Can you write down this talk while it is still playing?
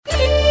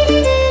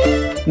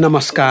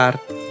नमस्कार।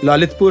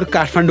 ललितपुर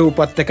काठमाडौँ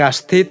उपत्यका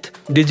स्थित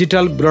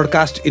digital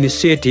broadcast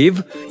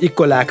initiative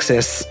equal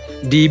access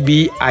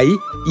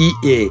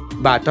DBIEA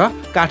बाट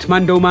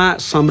काठमाडौँमा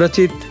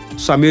संरचित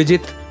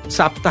संयोजित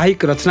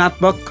साप्ताहिक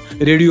रचनात्मक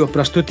रेडियो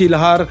प्रस्तुति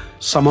लहर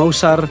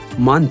समौसर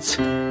मञ्च।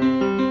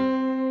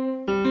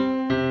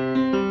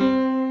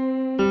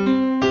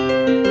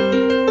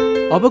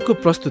 अबको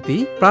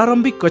प्रस्तुति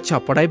प्रारम्भिक कक्षा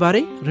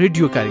पढाइबारे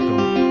रेडियो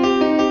कार्यक्रम।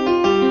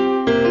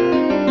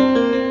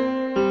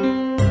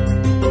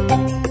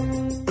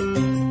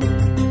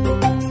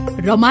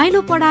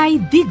 रमाइलो पढाइ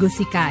दिगो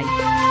सिकाइ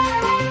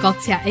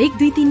कक्षा 1,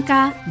 2, 3 का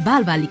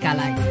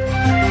बालबालिकालाई।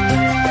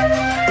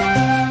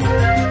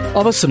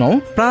 अब सुनौ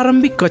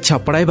प्रारम्भिक कक्षा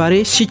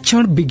पढाइबारे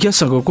शिक्षण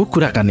विज्ञसँगको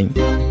कुराकानी।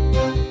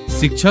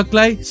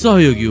 शिक्षकलाई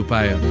सहयोगी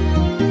उपाय।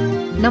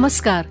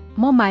 नमस्कार,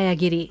 म माया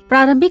गिरी।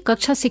 प्रारम्भिक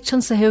कक्षा शिक्षण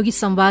सहयोगी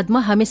संवादमा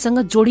हामीसँग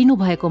जोडिनु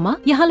भएकोमा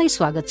यहाँलाई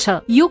स्वागत छ।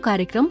 यो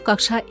कार्यक्रम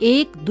कक्षा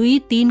 1, 2,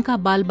 3 का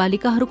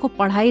बालबालिकाहरूको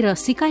पढाइ र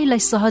सिकाइलाई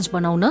सहज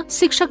बनाउन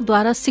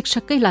शिक्षकद्वारा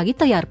शिक्षककै लागि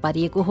तयार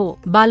पारिएको हो।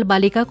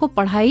 बालबालिकाको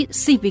पढाइ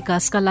सिप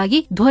विकासका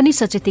लागि ध्वनि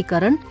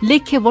सचेतीकरण,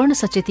 लेख्य वर्ण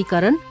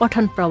सचेतीकरण,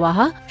 पठन प्रवाह,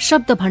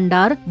 शब्द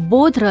भण्डार,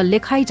 बोध र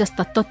लेखाइ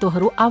जस्ता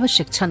तत्त्वहरू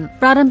आवश्यक छन्।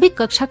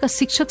 प्रारम्भिक कक्षाका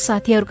शिक्षक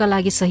साथीहरूका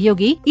लागि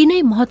सहयोगी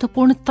यिनै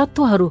महत्वपूर्ण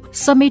तत्त्वहरू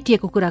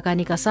समेटिएको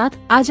कुराकानीका साथ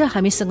आज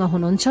हामीसँग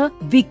हुनुहुन्छ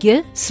विज्ञ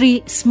श्री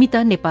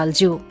स्मिता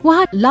नेपालज्यू।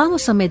 उहाँ लामो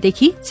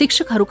समयदेखि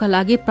शिक्षकहरूका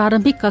लागि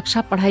प्रारम्भिक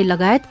कक्षा पढाइ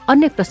लगायत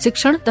अन्य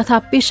प्रशिक्षण तथा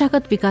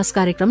पेशागत विकास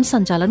कार्यक्रम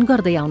सञ्चालन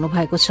गर्दै आउनु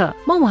भएको छ।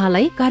 म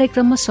उहाँलाई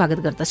कार्यक्रममा स्वागत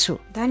गर्दछु।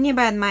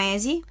 धन्यवाद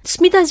मायाजी।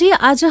 स्मिताजी,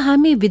 आज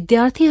हामी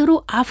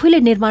विद्यार्थीहरू आफैले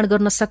निर्माण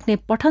गर्न सक्ने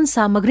पठन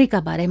सामग्रीका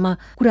बारेमा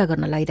कुरा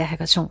गर्न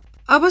लागिरहेका छौँ।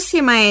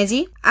 अवश्य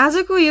मायाजी,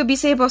 आजको यो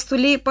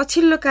विषयवस्तुले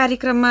पछिल्लो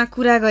कार्यक्रममा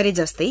कुरा गरे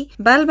जस्तै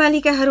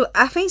बालबालिकाहरू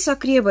आफै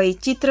सक्रिय भई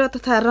चित्र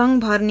तथा रङ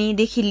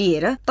भर्नेदेखि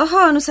लिएर तह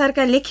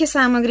अनुसारका लेख्य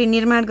सामग्री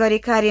निर्माण गरे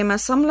कार्यमा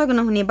संलग्न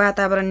हुने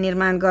वातावरण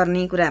निर्माण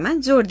गर्ने कुरामा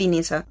जोड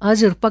दिनेछ।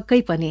 हजुर,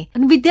 पक्कै पनि।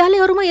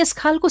 विद्यालयहरूमा यस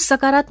खालको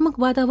सकारात्मक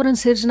वातावरण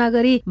सिर्जना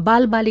गरी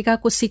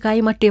बालबालिकाको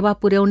सिकाइमा टेवा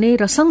पुर्याउने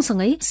र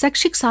सँगसँगै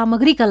शैक्षिक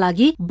सामग्रीका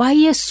लागि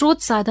बाह्य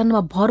स्रोत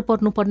साधनमा भर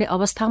पर्नुपर्ने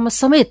अवस्थामा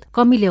समेत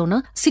कमी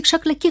ल्याउन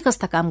शिक्षकले के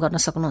कस्ता काम गर्न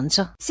सक्नुहुन्छ?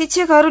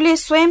 शिक्षकहरूले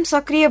स्वयं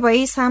सक्रिय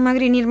भई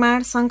सामग्री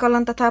निर्माण,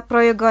 संकलन तथा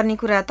प्रयोग गर्ने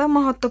कुरा त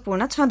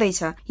महत्वपूर्ण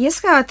छँदैछ।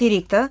 यसका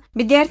अतिरिक्त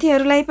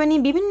विद्यार्थीहरूलाई पनि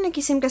विभिन्न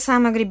किसिमका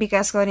सामग्री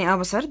विकास गर्ने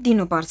अवसर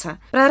दिनुपर्छ।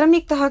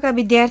 प्रारम्भिक तहका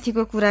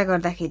विद्यार्थीको कुरा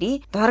गर्दाखेरि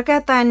धर्का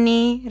तान्ने,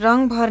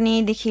 रङ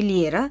भर्नेदेखि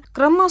लिएर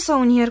क्रमशः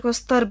उनीहरूको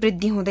स्तर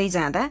वृद्धि हुँदै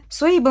जाँदा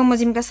सोही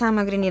बमोजिमका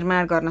सामग्री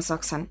निर्माण गर्न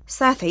सक्छन्।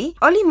 साथै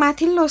अलि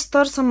माथिल्लो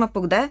स्तरसम्म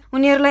पुग्दा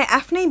उनीहरूलाई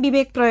आफ्नै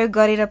विवेक प्रयोग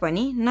गरेर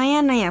पनि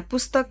नयाँ नयाँ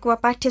पुस्तक वा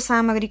पाठ्य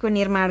सामग्रीको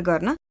निर्माण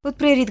गर्न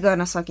उत्प्रेरित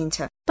गर्न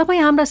सकिन्छ।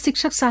 तपाईँ हाम्रा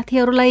शिक्षक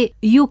साथीहरूलाई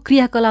यो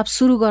क्रियाकलाप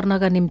सुरु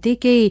गर्नका निम्ति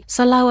केही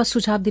सल्लाह वा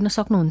सुझाव दिन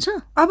सक्नुहुन्छ?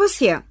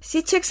 अवश्य।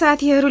 शिक्षक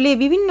साथीहरूले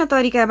विभिन्न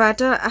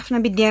तरिकाबाट आफ्ना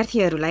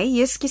विद्यार्थीहरूलाई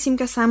यस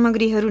किसिमका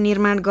सामग्रीहरू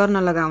निर्माण गर्न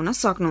लगाउन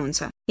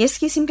सक्नुहुन्छ। यस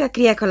किसिमका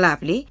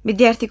क्रियाकलापले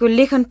विद्यार्थीको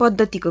लेखन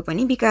पद्धतिको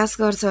पनि विकास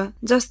गर्छ।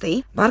 जस्तै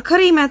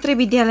भर्खरै मात्रै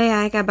विद्यालय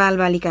आएका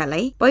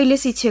बालबालिकालाई पहिले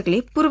शिक्षकले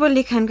पूर्व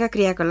लेखनका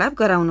क्रियाकलाप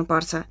गराउनु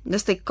पर्छ।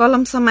 जस्तै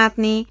कलम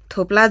समात्ने,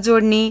 थोप्ला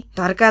जोड्ने,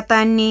 धर्का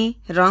तान्ने,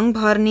 रङ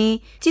भर्ने,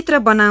 चित्र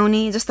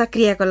बनाउने जस्ता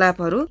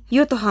क्रियाकलापहरू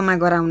यो तहमा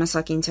गराउन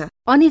सकिन्छ।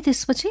 अनि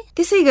त्यसपछि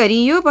त्यसै गरी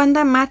यो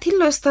भन्दा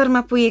माथिल्लो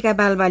स्तरमा पुगेका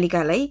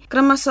बालबालिकालाई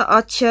क्रमशः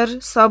अक्षर,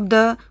 शब्द,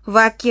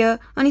 वाक्य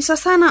अनि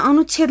ससाना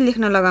अनुच्छेद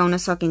लेख्न लगाउन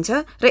सकिन्छ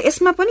र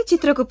यसमा पनि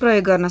चित्रको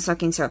प्रयोग गर्न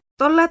सकिन्छ।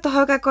 तल्ला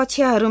तहका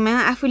कक्षाहरूमा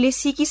आफूले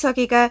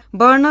सिकिसकेका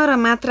वर्ण र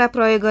मात्रा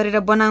प्रयोग गरेर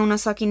बनाउन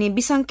सकिने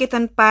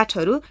विसङ्केतन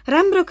पाठहरू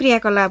राम्रो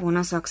क्रियाकलाप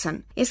हुन सक्छन्।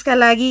 यसका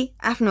लागि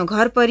आफ्नो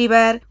घर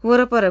परिवार,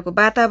 वरपरको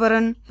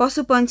वातावरण,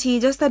 पशुपन्छी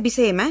जस्ता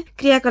विषयमा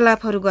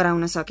क्रियाकलापहरू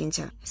गराउन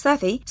सकिन्छ।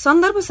 साथै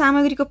सन्दर्भ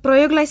सामग्रीको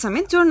प्रयोगलाई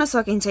समेत जोड्न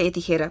सकिन्छ।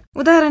 यतिखेर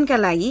उदाहरणका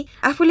लागि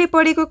आफूले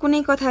पढेको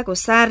कुनै कथाको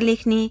सार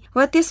लेख्ने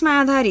वा त्यसमा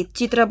आधारित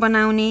चित्र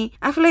बनाउने,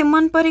 आफूलाई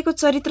मन परेको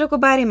चरित्रको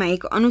बारेमा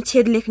एक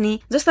अनुच्छेद लेख्ने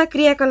जस्ता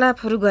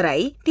क्रियाकलापहरू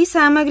गराई ती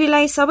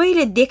सामग्रीलाई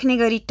सबैले देख्ने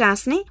गरी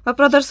टाँस्ने वा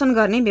प्रदर्शन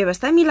गर्ने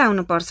व्यवस्था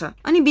मिलाउनु पर्छ।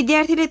 अनि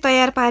विद्यार्थीले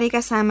तयार पारेका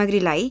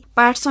सामग्रीलाई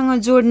पाठसँग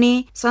जोड्ने,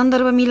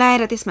 सन्दर्भ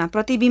मिलाएर त्यसमा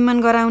प्रतिबिम्बन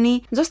गराउने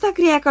जस्ता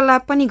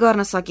क्रियाकलाप पनि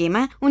गर्न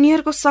सकेमा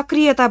उनीहरूको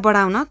सक्रियता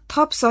बढाउन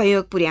थप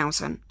सहयोग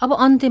पुर्याउँछन्। अब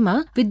अन्त्यमा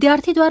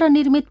विद्यार्थीद्वारा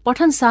निर्मित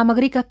पठन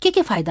सामग्रीका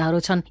के फाइदाहरू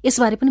छन्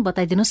यसबारे पनि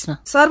बताइदिनुहोस् न।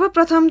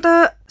 सर्वप्रथम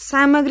त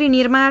सामग्री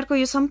निर्माणको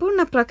यो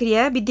सम्पूर्ण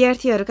प्रक्रिया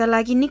विद्यार्थीहरूका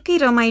लागि निकै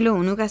रमाइलो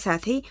हुनुका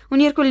साथै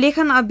उनीहरूको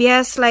लेखन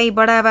अभ्यासलाई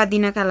बढावा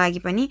दिनका लागि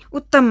पनि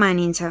उत्तम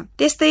मानिन्छ।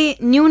 त्यस्तै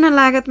न्यून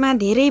लागतमा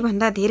धेरै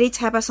भन्दा धेरै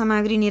छापा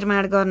सामग्री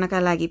निर्माण गर्नका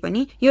लागि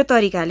पनि यो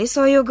तरिकाले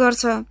सहयोग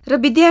गर्छ। र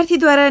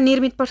विद्यार्थीद्वारा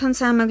निर्मित पठन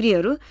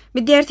सामग्रीहरू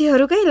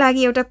विद्यार्थीहरूकै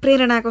लागि एउटा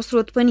प्रेरणाको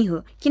स्रोत पनि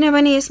हो,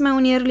 किनभने यसमा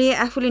उनीहरूले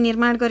आफूले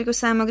निर्माण गरेको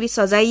सामग्री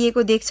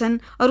सजाइएको देख्छन्,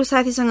 अरू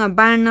साथीसँग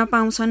बाँड्न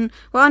पाउँछन्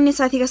वा अन्य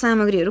साथीका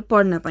सामग्रीहरू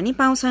पढ्न पनि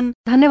पाउँछन्।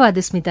 धन्यवाद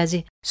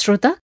स्मिताजी।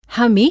 श्रोता,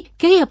 हामी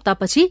केही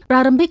हप्तापछि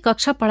प्रारम्भिक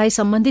कक्षा पढाइ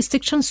सम्बन्धी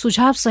शिक्षण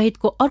सुझाव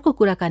सहितको अर्को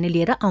कुराकानी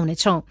लिएर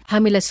आउनेछौँ।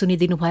 हामीलाई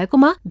सुनिदिनु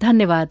भएकोमा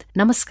धन्यवाद।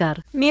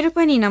 नमस्कार। मेरो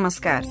पनि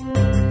नमस्कार।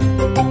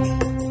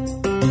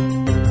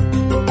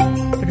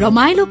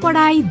 रमाइलो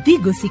पढाइ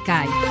दिगो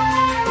सिकाइ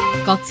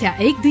कक्षा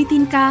 1, 2,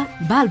 3 का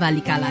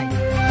बालबालिकालाई।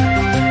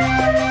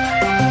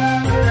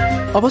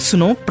 अब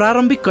सुनौ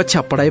प्रारम्भिक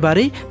कक्षा पढाइ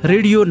बारे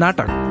रेडियो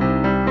नाटक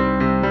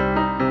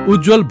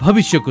उज्जवल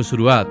भविष्यको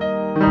सुरुवात।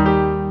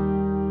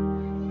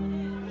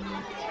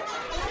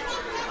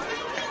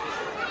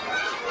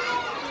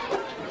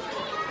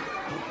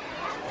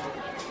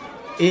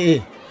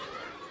 ए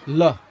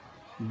ल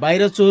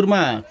बाहिर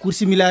चौरमा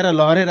कुर्सी मिलाएर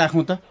लहरै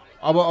राखौँ त।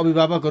 अब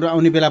अभिभावकहरू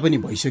आउने बेला पनि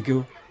भइसक्यो।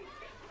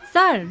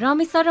 सर,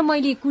 रमेश सर र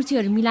मैले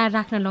कुर्सीहरू मिलाएर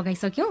राख्न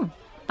लगाइसक्यौँ।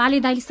 पाले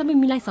दाइले सबै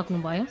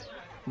मिलाइसक्नुभयो।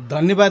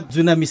 धन्यवाद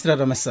जुना मिश्र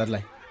रमेश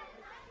सरलाई।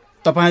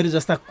 तपाईँहरू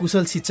जस्ता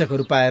कुशल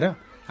शिक्षकहरू पाएर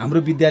हाम्रो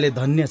विद्यालय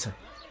धन्य छ।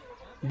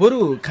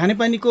 बरु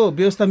खानेपानीको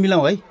व्यवस्था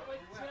मिलाउँ है।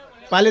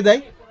 पाले दाइ,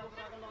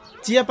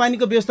 चिया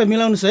पानीको व्यवस्था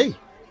मिलाउनुहोस् है।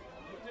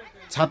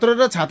 छात्र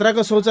र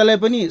छात्राको शौचालय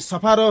पनि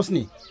सफा रहोस्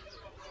नि।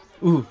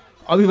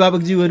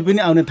 अभिभावकज्यूहरू पनि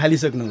आउन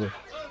थालिसक्नुभयो।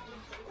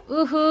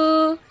 ओहो,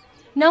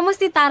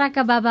 नमस्ते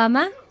ताराका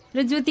बाबाआमा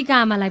र ज्योतिका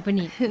आमालाई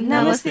पनि।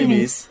 नमस्ते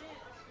मिस।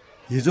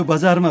 हिजो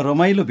बजारमा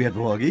रमाइलो भेट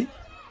भयो अघि।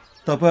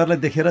 तपाईँहरूलाई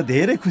देखेर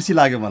धेरै खुसी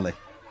लाग्यो मलाई।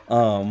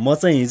 म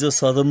चाहिँ हिजो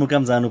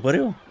सदरमुकाम जानु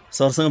पर्यो,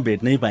 सरसँग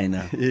भेट्नै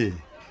पाइनँ। ए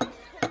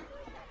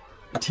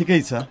ठिकै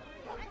छ,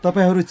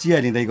 तपाईँहरू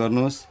चिया लिँदै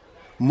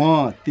गर्नुहोस्।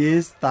 म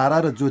तेज, तारा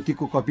र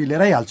ज्योतिको कपी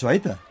लिएर आइहाल्छु है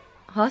त।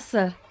 हस्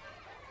सर।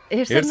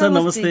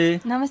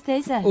 नमस्ते। नमस्ते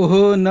है सर।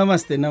 ओहो,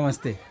 नमस्ते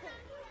नमस्ते।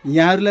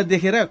 यहाँहरूलाई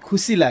देखेर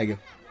खुसी लाग्यो।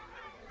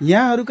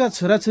 यहाँहरूका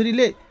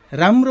छोराछोरीले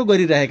राम्रो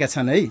गरिरहेका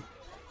छन् है।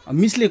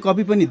 मिसले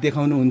कपी पनि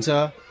देखाउनुहुन्छ।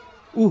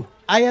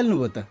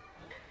 आइहाल्नुभयो त।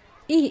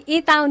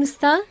 यता आउनुहोस्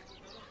त।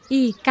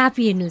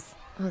 कापी हेर्नुहोस्।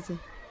 हजुर।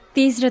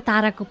 तेज र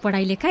ताराको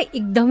पढाइ लेखाइ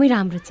एकदमै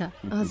राम्रो छ।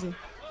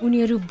 हजुर।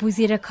 उनीहरू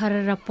बुझेर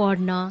खरेर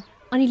पढ्न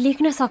अनि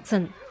लेख्न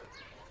सक्छन्।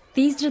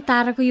 तेज र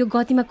ताराको यो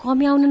गतिमा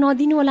कमी आउन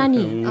नदिनु होला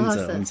नि।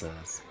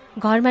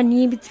 घरमा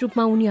नियमित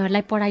रूपमा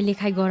उनीहरूलाई पढाइ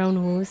लेखाइ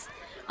गराउनुहोस्।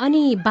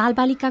 अनि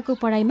बालबालिकाको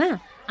पढाइमा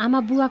आमा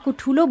बुवाको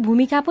ठुलो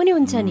भूमिका पनि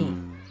हुन्छ नि।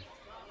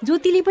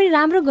 ज्योतिले पनि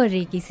राम्रो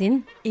गरिरहेकी छिन्।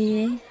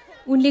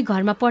 उनले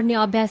घरमा पढ्ने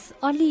अभ्यास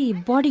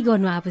अलि बढी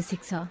गर्नु आवश्यक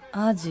छ।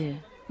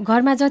 हजुर।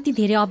 घरमा जति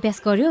धेरै अभ्यास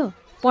गर्यो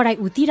पढाइ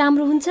उति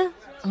राम्रो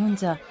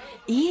हुन्छ।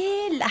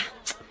 ला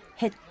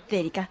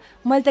हेत्तेरिका,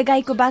 मैले त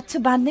गाईको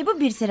बाछो बाँध्ने पो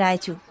बिर्सेर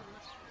आएछु।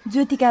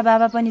 ज्योतिका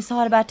बाबा पनि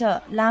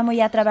सहरबाट लामो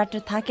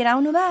यात्राबाट थाकेर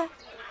आउनु भा,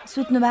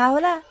 सुत्नु भा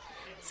होला।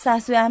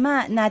 सासु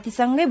आमा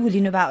नातिसँगै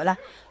भुलिनु भा होला।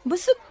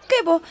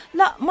 बुसुक्कै भयो।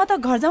 ल म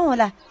त घर जाउँ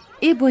होला।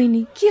 ए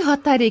बहिनी, के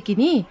हतारे कि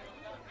नि?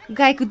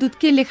 गाईको दुध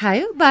केले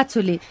खायो?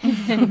 बाछोले।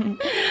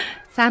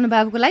 सानो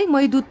बाबुको लागि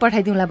मै दुध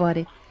पठाइदिउँला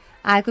भरे।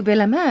 आएको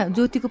बेलामा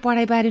ज्योतिको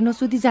पढाइ बारे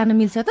नसोधी जान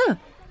मिल्छ त?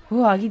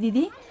 हो अघि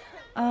दिदी।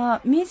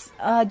 मिस,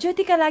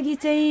 ज्योतिका लागि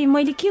चाहिँ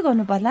मैले के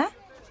गर्नु पर्ला?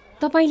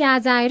 तपाईँले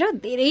आज आएर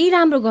धेरै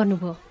राम्रो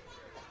गर्नुभयो।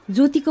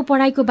 ज्योतिको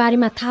पढाइको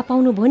बारेमा थाहा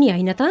पाउनुभयो नि,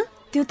 होइन त?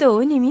 त्यो त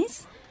हो नि मिस।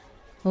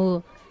 हो,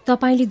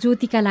 तपाईँले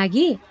ज्योतिका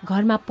लागि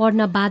घरमा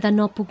पढ्न बाधा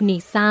नपुग्ने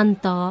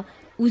शान्त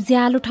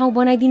उज्यालो ठाउँ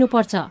बनाइदिनु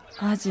पर्छ।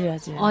 हजुर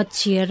हजुर।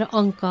 अक्षर,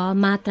 अङ्क,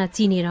 मात्रा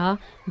चिनेर,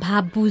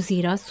 भाव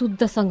बुझेर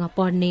शुद्धसँग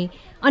पढ्ने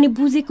अनि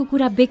बुझेको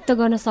कुरा व्यक्त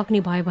गर्न सक्ने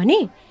भयो भने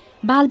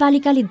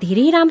बालबालिकाले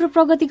धेरै राम्रो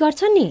प्रगति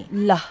गर्छन् नि।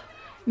 ल,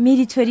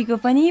 मेरी छोरीको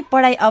पनि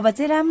पढाइ अब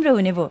चाहिँ राम्रो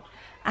हुने भयो।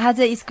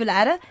 आज स्कुल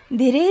आएर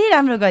धेरै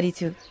राम्रो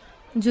गरिछु।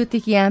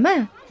 ज्योतिकी आमा,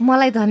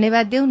 मलाई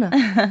धन्यवाद देऊ न।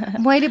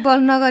 मैले बल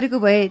नगरेको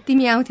भए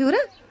तिमी आउँथ्यौ र?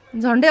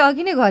 झन्डै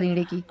अघि नै घर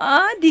हिँडे कि।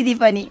 दिदी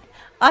पनि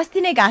अस्ति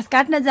नै घाँस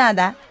काट्न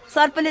जाँदा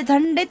सर्पले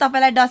झन्डै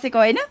तपाईँलाई डसेको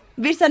होइन?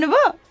 बिर्सनु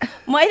भयो?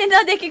 मैले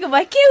नदेखेको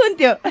भए के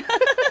हुन्थ्यो?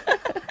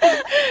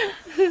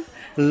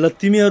 ल,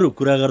 तिमीहरू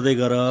कुरा गर्दै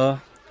गर।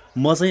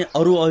 म चाहिँ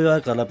अरू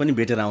अभिभावकहरूलाई पनि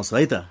भेटेर आउँछु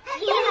है त।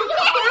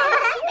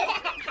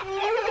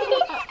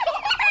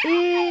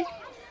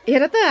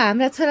 हेर त,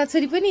 हाम्रा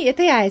छोराछोरी पनि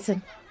यतै आएछन्।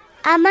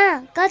 आमा,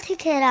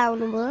 कतिखेर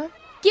आउनुभयो?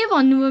 के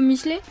भन्नुभयो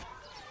मिसले?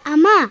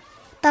 आमा,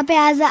 तपाईँ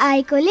आज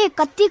आएकोले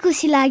कति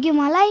खुसी लाग्यो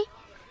मलाई।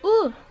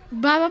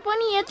 बाबा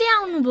पनि यतै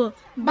आउनुभयो।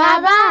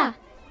 बाबा,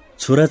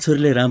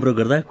 छोराछोरीले राम्रो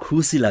गर्दा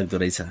खुसी लाग्दो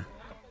रहेछ।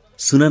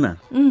 सुन न,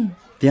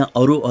 त्यहाँ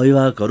अरू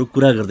अभिभावकहरू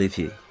कुरा गर्दै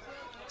थिए।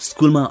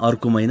 स्कुलमा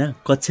अर्को महिना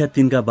कक्षा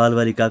 3 का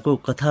बालबालिकाको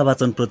कथा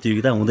वाचन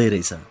प्रतियोगिता हुँदै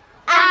रहेछ।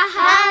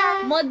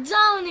 मजा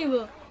आउने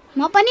भयो।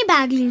 म पनि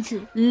भाग लिन्छु।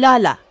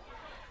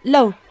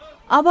 लौ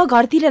अब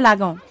घरतिर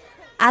लागौँ।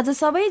 आज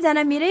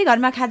सबैजना मेरै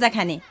घरमा खाजा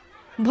खाने।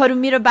 बरु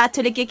मेरो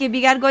बाछोले के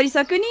बिगार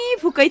गरिसक्यो नि,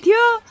 फुकै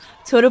थियो।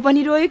 छोरो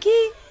पनि रोयो कि।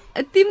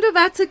 तिम्रो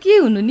बाछो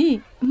के हुनु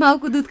नि,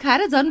 माउको दुध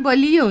खाएर झन्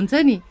बलियो हुन्छ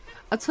नि।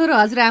 छोरो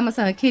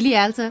हजुरआमासँग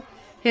खेलिहाल्छ।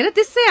 हेर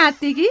त्यसै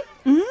आत्ते कि।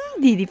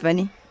 दिदी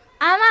पनि।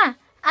 आमा,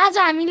 आज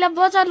हामीलाई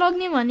बजार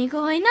लग्ने भनेको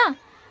होइन?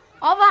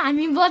 अब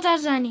हामी बजार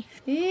जाने।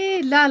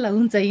 ए ल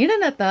हुन्छ, हिँड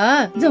न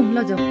त। जाउँ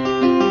ल जाउँ।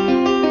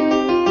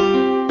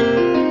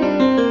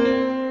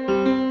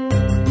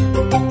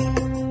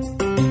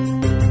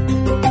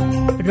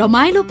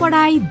 रमाइलो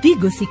पढाइ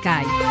दिगो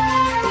सिकाइ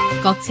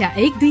कक्षा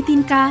 1, 2,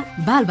 3 का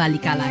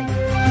बालबालिकालाई।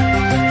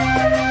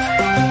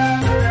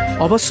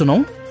 अब सुनौ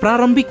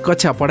प्रारम्भिक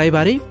कक्षा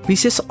पढाइबारे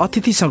विशेष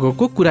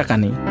अतिथिसँगको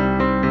कुराकानी।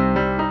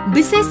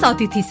 विशेष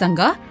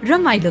अतिथिसँग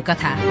रमाइलो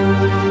कथा।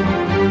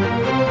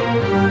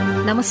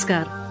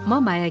 नमस्कार,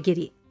 म माया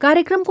गिरी।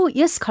 कार्यक्रमको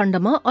यस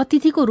खण्डमा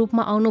अतिथिको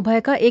रूपमा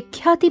आउनुभएका एक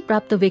ख्याति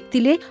प्राप्त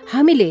व्यक्तिले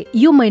हामीले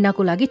यो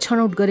महिनाको लागि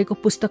छनौट गरेको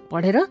पुस्तक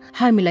पढेर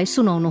हामीलाई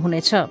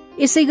सुनाउनुहुनेछ।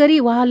 यसै गरी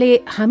उहाँले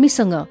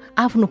हामीसँग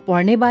आफ्नो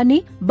पढ्ने बानी,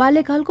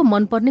 बाल्यकालको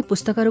मनपर्ने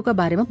पुस्तकहरूका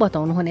बारेमा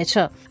बताउनुहुनेछ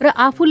र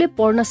आफूले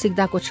पढ्न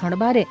सिक्दाको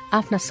क्षणबारे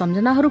आफ्ना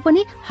सम्झनाहरू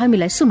पनि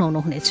हामीलाई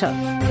सुनाउनुहुनेछ।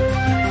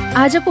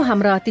 आजको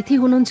हाम्रा अतिथि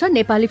हुनुहुन्छ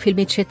नेपाली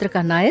फिल्मी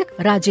क्षेत्रका नायक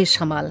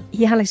राजेश हमाल।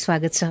 यहाँलाई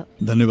स्वागत छ।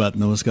 धन्यवाद।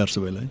 नमस्कार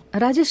सबैलाई।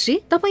 राजेशजी,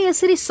 तपाईँ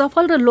यसरी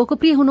सफल र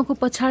लोकप्रिय हुनुको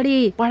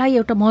पछाडि पढाइ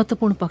एउटा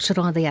महत्वपूर्ण पक्ष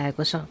रहँदै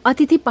आएको छ।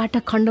 अतिथि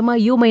पाठक खण्डमा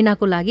यो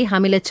महिनाको लागि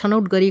हामीले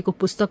छनौट गरिएको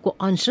पुस्तकको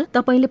अंश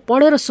तपाईले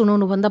पढेर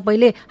सुनाउनु भन्दा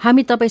पहिले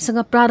हामी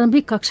तपाईसँग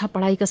प्रारम्भिक कक्षा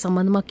पढाइका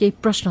सम्बन्धमा केही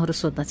प्रश्नहरू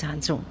सोध्न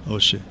चाहन्छौँ।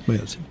 अवश्य,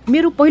 भइहाल्छ।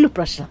 मेरो पहिलो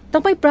प्रश्न,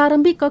 तपाईँ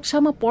प्रारम्भिक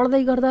कक्षामा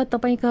पढ्दै गर्दा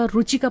तपाईका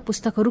रुचिका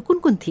पुस्तकहरू कुन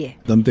कुन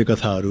थिए? दन्ते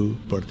कथाहरू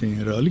पढ्थे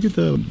र अलिकति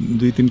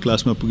 2-3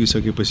 क्लासमा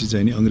पुगिसकेपछि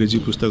चाहिँ नि अंग्रेजी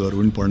पुस्तकहरू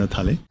पनि पढ्न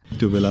थाले।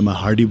 त्यो बेलामा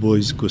हार्डी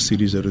बोइजको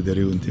सिरिजहरू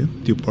धेरै हुन्थ्यो,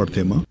 त्यो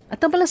पढ्थे म।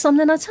 तपाईलाई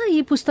सम्झना छ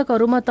यी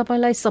पुस्तकहरूमा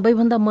तपाईलाई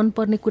सबैभन्दा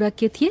मनपर्ने कुरा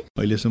के थिए?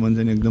 अहिलेसम्म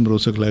चाहिँ एकदम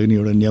रोचक लाग्ने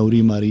एउटा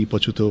न्याउरी मारी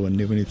पछुतो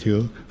भन्ने पनि थियो,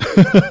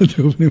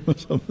 त्यो पनि म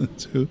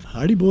सम्झन्छु।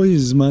 हार्डी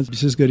बोइजमा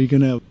विशेष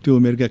गरिकन त्यो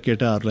उमेरका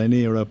केटाहरूलाई नै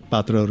एउटा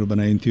पात्रहरू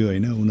बनाइन्थ्यो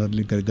होइन,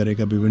 उनीहरूले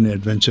गरेका विभिन्न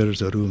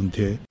एडभेन्चर्सहरू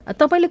हुन्थे।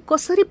 तपाईले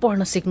कसरी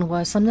पढ्न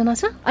सिक्नुभयो सम्झना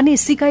छ? अनि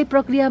सिकाइ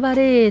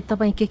प्रक्रियाबारे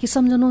तपाईँ के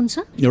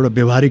सम्झनुहुन्छ? एउटा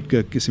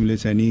व्यवहारिक किसिमले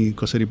चाहिँ नि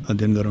कसरी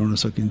अध्ययन गराउन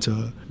सकिन्छ,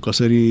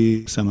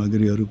 कसरी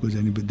सामग्रीहरूको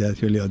चाहिँ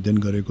विद्यार्थीहरूले अध्ययन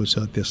गरेको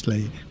छ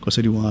त्यसलाई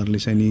कसरी उहाँहरूले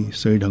चाहिँ नि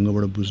सही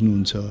ढङ्गबाट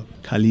बुझ्नुहुन्छ,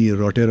 खालि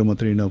रटेर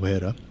मात्रै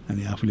नभएर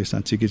अनि आफूले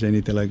साँच्चीकै चाहिँ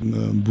नि त्यसलाई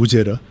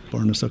बुझेर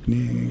पढ्न सक्ने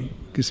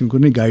किसिमको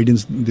नै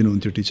गाइडेन्स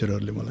दिनुहुन्थ्यो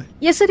टिचरहरूले मलाई।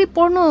 यसरी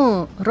पढ्नु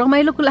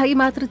रमाइलोको लागि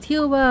मात्र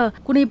थियो वा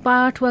कुनै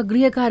पाठ वा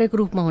गृह कार्यको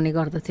रूपमा हुने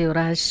गर्दथ्यो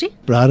राजेशजी?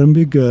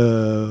 प्रारम्भिक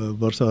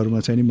वर्षहरूमा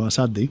चाहिँ नि म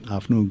साध्यै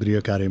आफ्नो गृह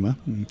कार्यमा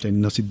चाहिँ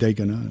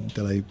नसिद्ध्याइकन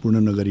त्यसलाई पूर्ण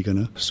नगरिकन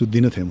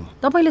सुत्दिन थिएँ म।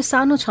 तपाईले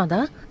सानो छँदा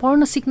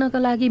पढ्न सिक्नका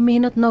लागि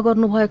मेहनत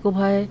नगर्नु भएको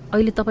भए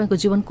अहिले तपाईँको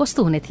जीवन कस्तो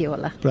हुने थियो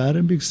होला?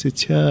 प्रारम्भिक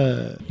शिक्षा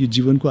यो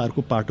जीवनको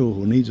अर्को पाटो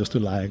हो नै जस्तो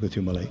लागेको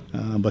थियो मलाई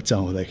बच्चा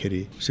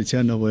हुँदाखेरि।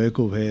 शिक्षा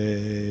नभएको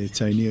भए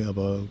चाहिँ नि अब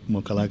म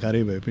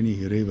कलाकारै भए पनि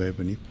हिरै भए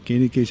पनि केही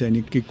न केही चाहिँ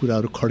नि केही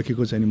कुराहरू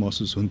खड्केको चाहिँ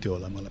महसुस हुन्थ्यो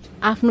होला मलाई।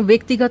 आफ्नो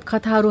व्यक्तिगत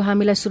कथाहरू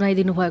हामीलाई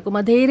सुनाइदिनु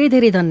भएकोमा धेरै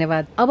धेरै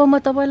धन्यवाद। अब म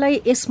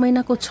तपाईँलाई यस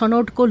महिनाको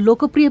छनौटको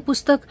लोकप्रिय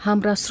पुस्तक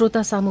हाम्रा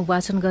श्रोता सामु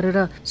वाचन गरेर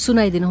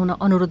सुनाइदिनु हुन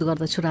अनुरोध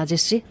गर्दछु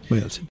राजेशजी।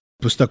 भइहाल्छ।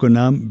 पुस्तकको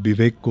नाम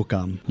विवेकको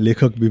काम,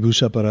 लेखक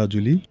विभूषा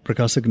पराजुली,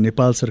 प्रकाशक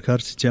नेपाल सरकार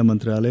शिक्षा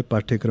मन्त्रालय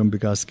पाठ्यक्रम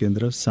विकास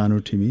केन्द्र सानो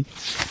ठिमी।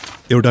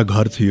 एउटा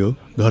घर थियो,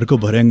 घरको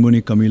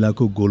भर्याङमुनि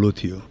कमिलाको गोलो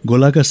थियो।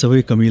 गोलाका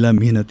सबै कमिला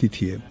मेहनती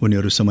थिए,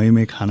 उनीहरू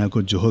समयमै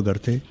खानाको जोहो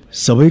गर्थे।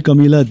 सबै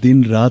कमिला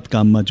दिन रात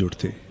काममा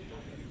जुट्थे।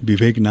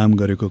 विवेक नाम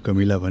गरेको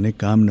कमिला भने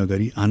काम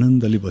नगरी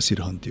आनन्दले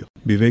बसिरहन्थ्यो।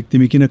 विवेक,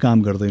 तिमी किन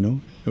काम गर्दैनौ?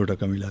 एउटा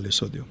कमिलाले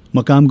सोध्यो।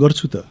 म काम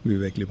गर्छु त,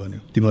 विवेकले भन्यो।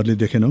 तिमीहरूले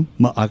देखेनौ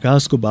म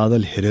आकाशको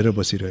बादल हेरेर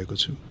बसिरहेको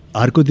छु।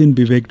 अर्को दिन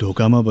विवेक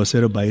ढोकामा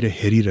बसेर बाहिर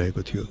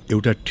हेरिरहेको थियो।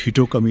 एउटा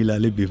ठिटो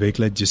कमिलाले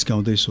विवेकलाई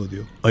जिस्काउँदै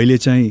सोध्यो, अहिले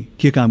चाहिँ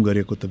के काम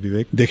गरेको त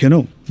विवेक?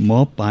 देखेनौ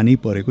म पानी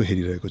परेको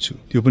हेरिरहेको छु,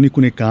 त्यो पनि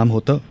कुनै काम हो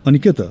त? अनि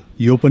के त,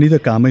 यो पनि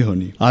त कामै हो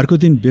नि। अर्को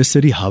दिन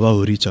बेसरी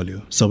हावाहुरी चल्यो।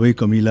 सबै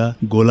कमिला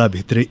गोला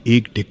भित्रै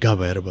एक ढिक्का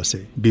भएर बसे।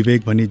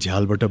 विवेक भने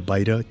झ्यालबाट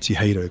बाहिर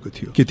चिहाइरहेको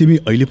थियो। के तिमी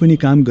अहिले पनि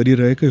काम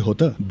गरिरहेकै हो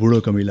त? बुढो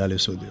कमिलाले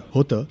सोध्यो।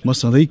 हो त, म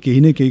सधैँ केही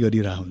न केही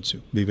गरिरहेको हुन्छु,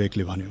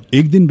 विवेकले भन्यो।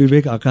 एक दिन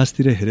विवेक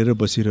आकाशतिर हेरेर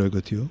बसिरहेको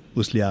थियो।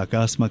 उसले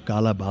आकाशमा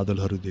काला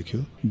बादलहरू देख्यो।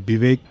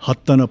 विवेक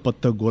हत्त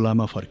नपत्त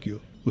गोलामा फर्कियो।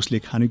 उसले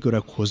खानेकुरा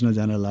खोज्न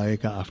जान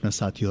लागेका आफ्ना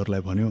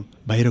साथीहरूलाई भन्यो,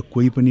 बाहिर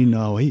कोही पनि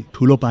नहो है,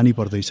 ठुलो पानी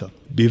पर्दैछ।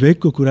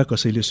 विवेकको कुरा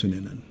कसैले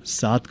सुनेनन्।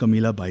 7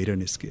 कमिला बाहिर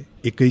निस्के।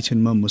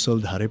 एकैछिनमा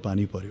मुसलधारे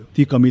पानी पर्यो।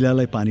 ती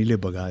कमिलालाई पानीले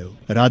बगायो।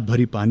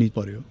 रातभरि पानी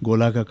पर्यो।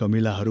 गोलाका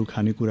कमिलाहरू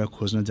खानेकुरा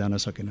खोज्न जान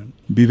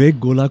सकेनन्। विवेक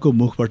गोलाको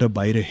मुखबाट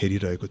बाहिर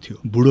हेरिरहेको थियो।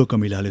 बुढो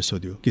कमिलाले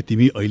सोध्यो, के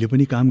तिमी अहिले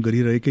पनि काम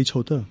गरिरहेकै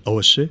छौ त?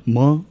 अवश्य,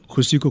 म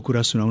खुसीको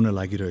कुरा सुनाउन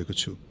लागिरहेको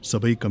छु।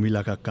 सबै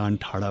कमिलाका कान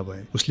ठाडा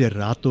भए। उसले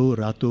रातो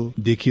रातो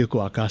देखिएको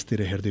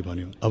आकाशतिर हेर्दै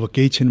भन्यो, अब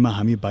केही क्षणमा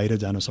हामी बाहिर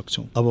जान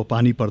सक्छौँ। अब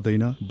पानी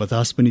पर्दैन,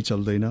 बतास पनि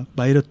चल्दैन,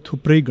 बाहिर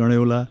थुप्रै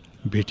गणेउला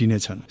भेटिने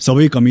छन्।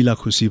 सबै कमिला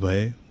खुसी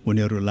भए।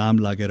 उनीहरू लाम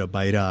लागेर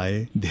बाहिर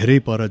आए। धेरै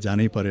पर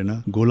जानै परेन,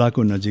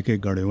 गोलाको नजिकै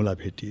गणेउला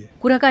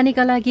भेटिए।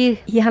 कुराकानीका लागि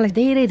यहाँलाई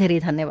धेरै धेरै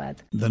धन्यवाद।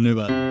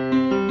 धन्यवाद।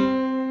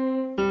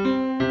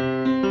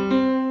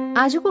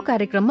 आजको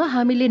कार्यक्रममा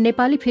हामीले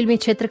नेपाली फिल्मी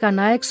क्षेत्रका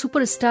नायक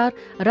सुपरस्टार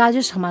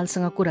राजेश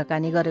हमालसँग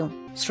कुराकानी गर्यौं।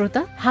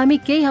 श्रोता, हामी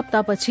केही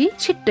हप्तापछि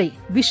छिट्टै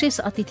विशेष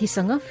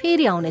अतिथिसँग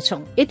फेरि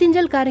आउनेछौं।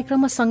 यतिन्जेल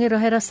कार्यक्रममा सँगै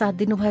रहेर साथ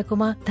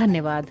दिनुभएकोमा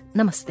धन्यवाद।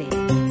 नमस्ते।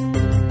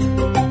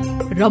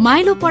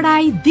 रमाइलो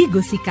पढाइ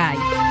दिगो सिकाइ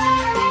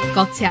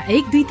कक्षा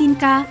 1, 2, 3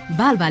 का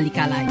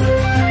बालबालिकालाई।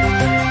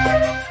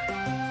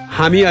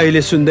 हामी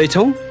अहिले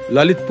सुन्दैछौँ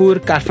ललितपुर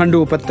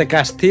काठमाडौँ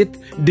उपत्यका स्थित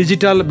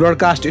digital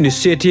broadcast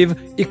initiative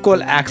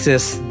equal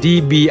access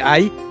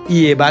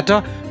DBI-EA-बाट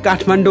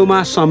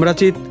काठमाडौँमा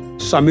संरचित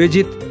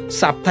संयोजित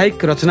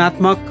साप्ताहिक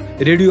रचनात्मक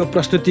रेडियो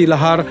प्रस्तुति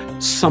लहर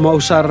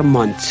समौसर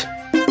मञ्च।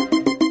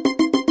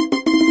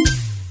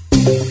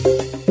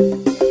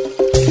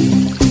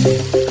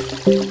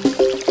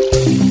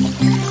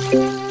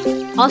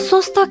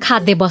 अस्वस्थ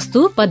खाद्य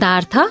वस्तु,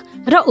 पदार्थ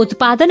र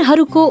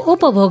उत्पादनहरूको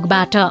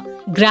उपभोगबाट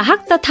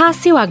ग्राहक तथा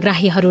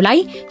सेवाग्राहीहरूलाई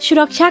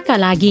सुरक्षाका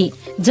लागि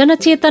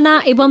जनचेतना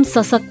एवं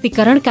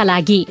सशक्तिकरणका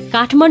लागि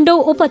काठमाडौँ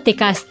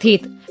उपत्यका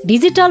स्थित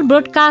डिजिटल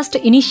ब्रोडकास्ट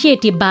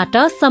इनिसिएटिभबाट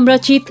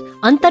संरचित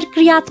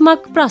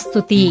अन्तर्क्रियात्मक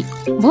प्रस्तुति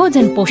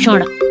भोजन पोषण।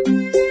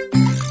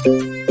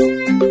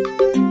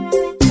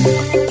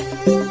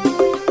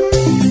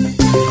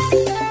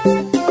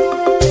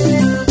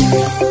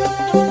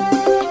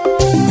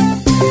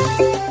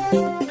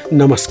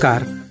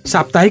 नमस्कार।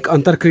 साप्ताहिक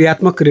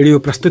अन्तर्क्रियात्मक रेडियो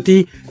प्रस्तुति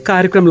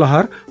कार्यक्रम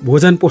लहर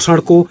भोजन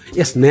पोषणको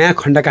यस नयाँ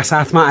खण्डका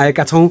साथमा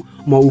आएका छौँ।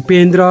 म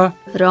उपेन्द्र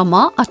र म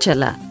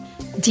अचला।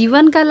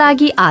 जीवनका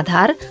लागि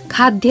आधार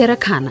खाद्य र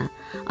खाना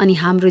अनि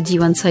हाम्रो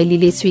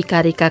जीवनशैलीले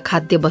स्वीकारेका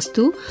खाद्य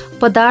वस्तु,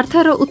 पदार्थ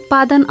र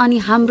उत्पादन अनि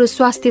हाम्रो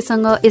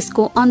स्वास्थ्यसँग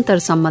यसको अन्तर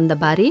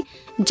सम्बन्धबारे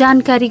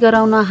जानकारी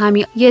गराउन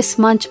हामी यस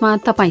मञ्चमा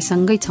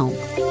तपाईसँगै छौँ।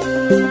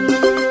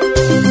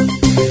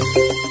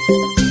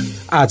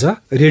 आज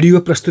रेडियो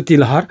प्रस्तुति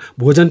लहर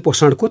भोजन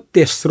पोषणको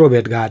तेस्रो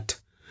भेटघाट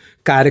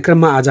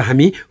कार्यक्रममा आज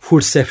हामी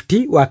फुड सेफ्टी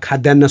वा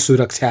खाद्यान्न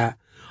सुरक्षा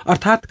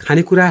अर्थात्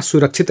खानेकुरा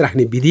सुरक्षित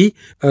राख्ने विधि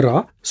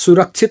र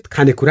सुरक्षित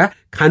खानेकुरा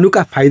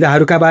खानुका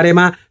फाइदाहरूका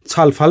बारेमा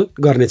छलफल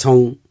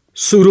गर्नेछौँ।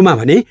 सुरुमा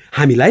भने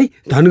हामीलाई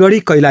धनगढी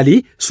कैलाली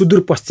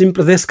सुदूरपश्चिम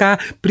प्रदेशका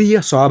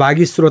प्रिय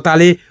सहभागी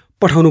श्रोताले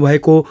पठाउनु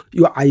भएको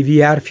यो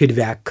IVR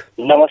फिडब्याक।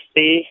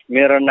 नमस्ते,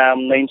 मेरो नाम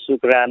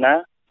नैनसुक राणा,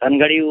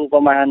 धनगढी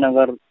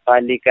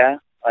उपमहानगरपालिका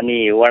अनि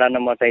वडा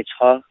नम्बर चाहिँ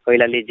 6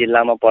 कैलाली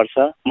जिल्लामा पर्छ।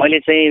 मैले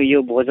चाहिँ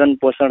यो भोजन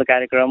पोषण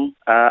कार्यक्रम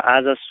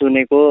आज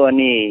सुनेको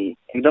अनि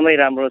एकदमै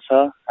राम्रो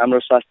छ। हाम्रो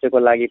स्वास्थ्यको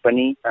लागि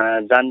पनि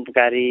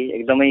जानकारी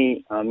एकदमै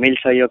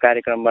मिल्छ यो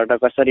कार्यक्रमबाट।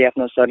 कसरी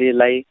आफ्नो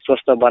शरीरलाई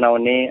स्वस्थ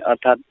बनाउने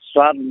अर्थात्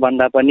स्वाद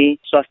भन्दा पनि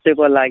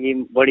स्वास्थ्यको लागि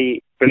बढी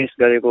प्रयास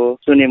गरेको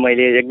सुने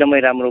मैले। एकदमै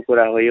राम्रो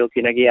कुरा हो यो,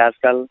 किनकि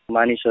आजकल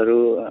मानिसहरू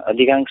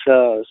अधिकांश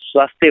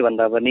स्वास्थ्य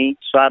भन्दा पनि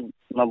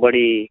स्वादमा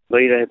बढी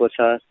गइरहेको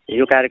छ।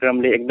 यो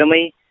कार्यक्रमले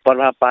एकदमै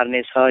प्रभाव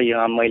पार्ने छ यो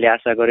मैले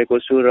आशा गरेको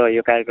छु र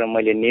यो कार्यक्रम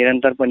मैले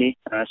निरन्तर पनि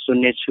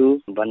सुन्ने छु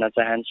भन्न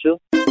चाहन्छु।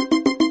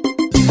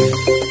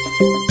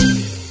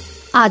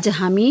 आज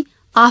हामी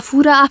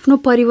आफू र आफ्नो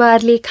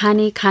परिवारले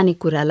खाने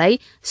खानेकुरालाई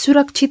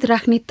सुरक्षित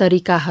राख्ने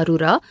तरिकाहरू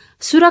र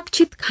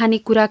सुरक्षित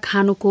खानेकुरा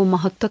खानुको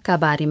महत्त्वका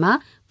बारेमा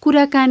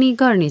कुराकानी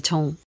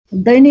गर्नेछौँ।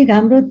 दैनिक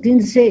हाम्रो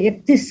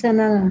 331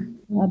 जना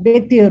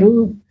व्यक्तिहरू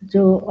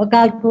जो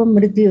अकालको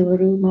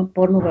मृत्युहरूमा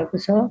पर्नु भएको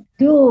छ।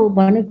 त्यो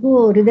भनेको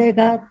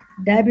हृदयघात,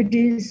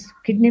 डायबिटिज,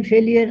 किडनी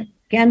फेलियर,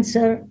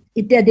 क्यान्सर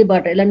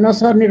इत्यादिबाट यसलाई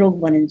नसर्ने रोग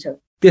भनिन्छ।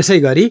 त्यसै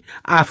गरी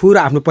आफू र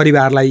आफ्नो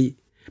परिवारलाई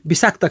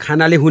विषाक्त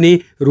खानाले हुने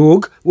रोग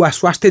वा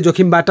स्वास्थ्य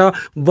जोखिमबाट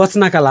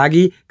बच्नका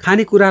लागि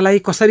खानेकुरालाई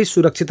कसरी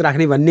सुरक्षित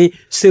राख्ने भन्ने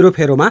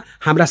सेरोफेरोमा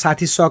हाम्रा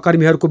साथी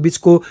सहकर्मीहरूको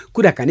बीचको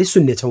कुराकानी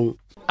सुन्नेछौँ।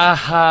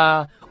 आहा,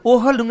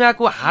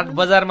 ओखलढुङ्गाको हाट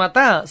बजारमा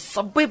त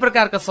सबै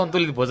प्रकारका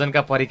सन्तुलित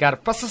भोजनका परिकार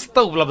प्रशस्त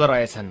उपलब्ध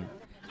रहेछन्।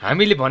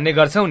 हामीले भन्ने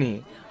गर्छौँ नि,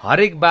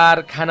 हरेक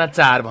बार खाना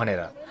चार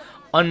भनेर।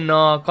 अन्न,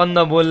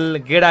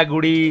 कन्दमूल,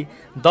 गेडागुडी,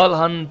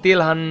 दलहन,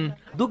 तेलहन,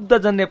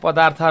 दुग्धजन्य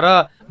पदार्थ र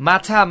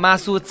माछा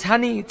मासु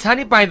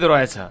छानी पाइँदो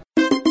रहेछ।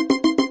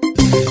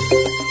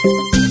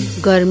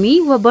 गर्मी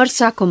वा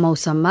वर्षाको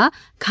मौसममा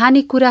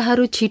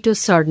खानेकुराहरू छिटो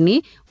सड्ने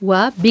वा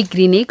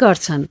बिग्रिने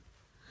गर्छन्।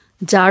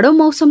 जाडो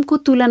मौसमको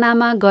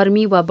तुलनामा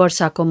गर्मी वा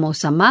वर्षाको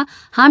मौसममा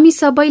हामी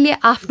सबैले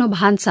आफ्नो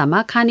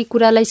भान्सामा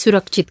खानेकुरालाई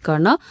सुरक्षित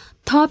गर्न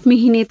थप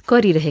मिहिनेत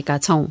गरिरहेका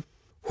छौँ।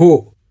 हो,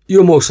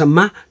 यो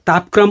मौसममा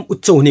तापक्रम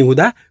उच्च हुने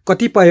हुँदा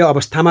कतिपय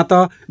अवस्थामा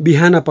त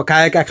बिहान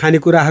पकाएका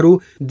खानेकुराहरू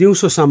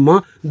दिउँसोसम्म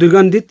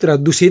दुर्गन्धित र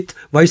दूषित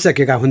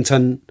भइसकेका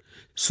हुन्छन्।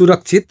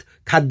 सुरक्षित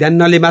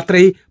खाद्यान्नले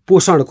मात्रै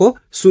पोषणको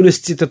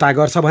सुनिश्चितता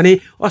गर्छ भने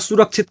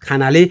असुरक्षित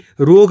खानाले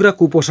रोग र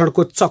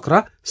कुपोषणको चक्र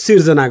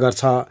सिर्जना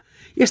गर्छ।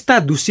 यस्ता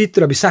दूषित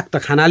र विषाक्त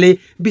खानाले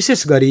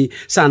विशेष गरी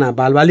साना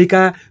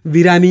बालबालिका,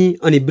 बिरामी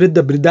अनि वृद्ध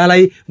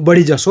वृद्धालाई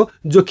बढी जसो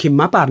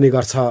जोखिममा पार्ने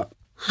गर्छ।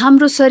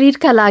 हाम्रो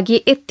शरीरका लागि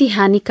यति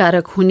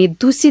हानिकारक हुने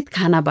दूषित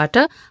खानाबाट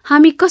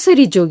हामी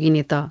कसरी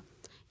जोगिने त?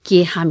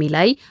 के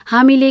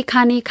हामीले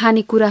खाने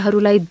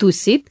खानेकुराहरूलाई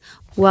दूषित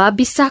वा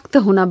विषाक्त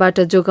हुनबाट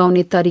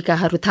जोगाउने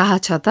तरिकाहरू थाहा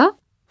छ त?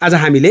 आज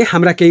हामीले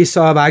हाम्रा केही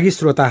सहभागी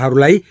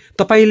श्रोताहरूलाई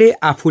तपाईले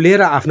आफूले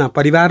र आफ्ना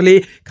परिवारले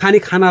खाने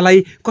खानालाई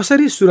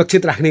कसरी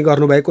सुरक्षित राख्ने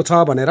गर्नुभएको छ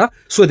भनेर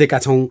सोधेका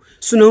छौँ।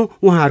 सुनौ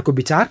उहाँहरूको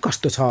विचार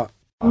कस्तो छ।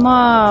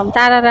 म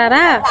तारा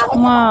रारा,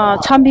 म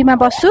छम्बीमा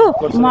बस्छु।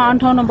 म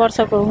 58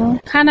 वर्षको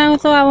हुँ। खाना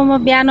त अब म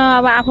बिहान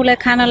अब आफूलाई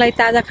खानालाई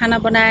ताजा खाना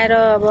बनाएर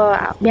अब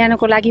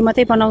बिहानको लागि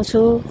मात्रै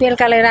बनाउँछु।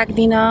 बेलुकालाई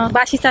राख्दिन।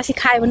 बासी तासी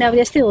खायो भने अब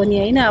यस्तै हो नि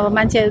होइन। अब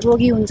मान्छे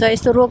रोगी हुन्छ,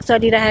 यस्तो रोग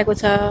चलिरहेको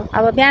छ।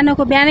 अब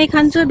बिहानको बिहानै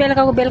खान्छु,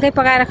 बेलुकाको बेलुकै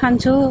पकाएर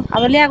खान्छु।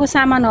 अब ल्याएको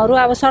सामानहरू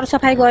अब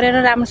सरसफाइ गरेर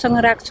राम्रोसँग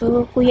राख्छु।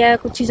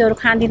 कुहिएको चिजहरू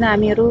खाँदिन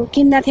हामीहरू।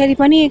 किन्दाखेरि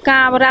पनि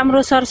कहाँ अब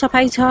राम्रो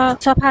सरसफाइ छ,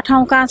 सफा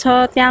ठाउँ कहाँ छ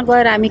त्यहाँ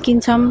गएर हामी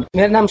किन्छौँ।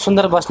 मेरो नाम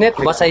सुन्दर बस्नेत,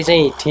 बसाइ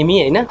चाहिँ ठिमी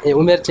होइन।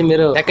 उमेर चाहिँ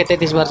मेरो ठ्याक्कै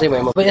 33 वर्षै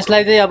भयो। अब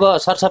यसलाई चाहिँ अब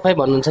सरसफाइ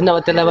भन्नुहुन्छ नि, अब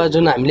त्यसलाई अब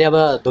जुन हामीले अब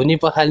धुनी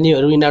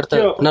पखाल्नेहरू यिनीहरू त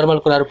नर्मल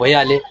कुराहरू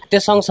भइहाले।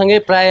 त्यस सँगसँगै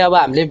प्राय अब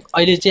हामीले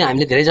अहिले चाहिँ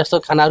हामीले धेरै जस्तो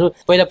खानाहरू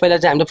पहिला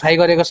चाहिँ हामीले फ्राई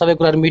गरेको सबै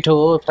कुराहरू मिठो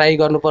हो, फ्राई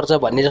गर्नुपर्छ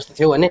भन्ने जस्तो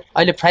थियो भने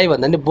अहिले फ्राई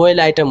भन्दा नि बोइल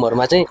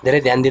आइटमहरूमा चाहिँ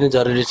धेरै ध्यान दिनु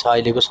जरुरी छ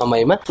अहिलेको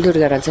समयमा।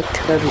 दुर्गा रजत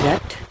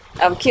विराट।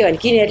 अब के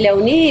भन्ने किनेर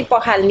ल्याउने,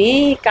 पखाल्ने,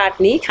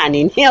 काट्ने,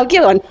 खाने नि अब के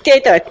भन्ने त्यही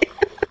त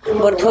हो।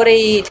 बरु थोरै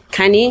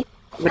खाने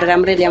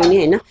राम्रै ल्याउने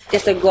होइन।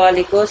 त्यस्तो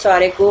गलेको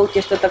सरेको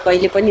त्यस्तो त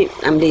कहिले पनि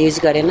हामीले युज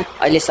गरेन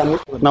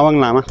अहिलेसम्म। नवाङ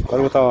लामा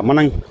घरको त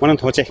मनाङ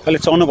थोचे अहिले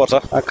 54 वर्ष।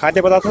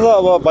 खाद्य पदार्थ त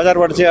अब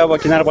बजारबाट चाहिँ अब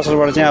किनारा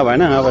पसलबाट चाहिँ अब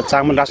होइन अब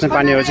चामल रासन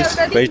पानीहरू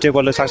चाहिँ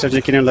भेजिटेबल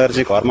सागसब्जी किनेर लगेर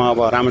चाहिँ घरमा अब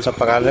राम्रोसँग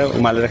पकाएर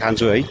उमालेर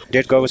खान्छु है।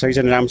 डेट गएको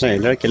सकेपछि राम्रोसँग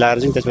हेरेर खिलाएर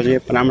चाहिँ त्यसपछि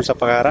राम्रोसँग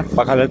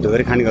पकाएर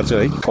धोएर खाने गर्छु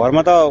है।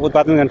 घरमा त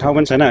उत्पादन गर्ने ठाउँ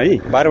पनि छैन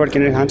है, बाहिरबाट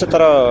किनेर खान्छ।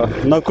 तर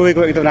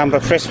नकुहेको एकदम राम्रो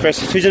फ्रेस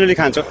सिजनली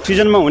खान्छु।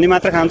 सिजनमा हुने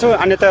मात्र खान्छु,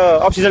 अन्य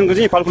त अफ सिजनको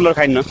चाहिँ फलफुलहरू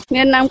खाइन्न।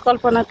 मेरो नाम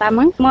कल्पना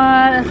तामाङ, म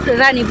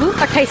रानीबु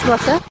 28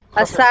 वर्ष।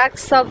 साग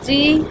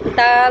सब्जी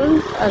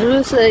दालहरू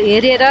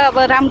हेरेर अब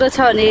राम्रो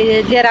छ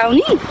भने लिएर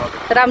आउने,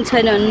 राम्रो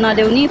छैन भने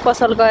नल्याउने।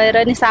 पसल गएर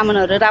नि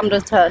सामानहरू राम्रो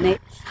छ भने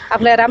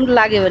आफूलाई राम्रो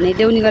लाग्यो भने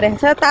ल्याउने गरेको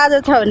छ। ताजा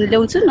छ भने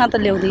ल्याउँछु, न त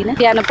ल्याउँदिनँ।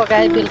 बिहान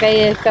पकाए बेलुकै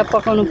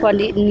पकाउनु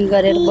पर्ने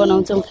गरेर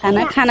बनाउँछौँ।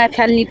 खाना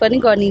फ्याल्ने पनि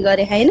गर्ने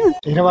गरे होइन।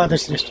 हिरबहादुर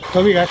श्रेष्ठ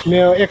कविघाट।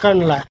 मेरो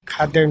एकाउन्नलाई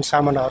खाद्यान्न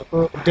सामानहरूको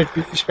डेट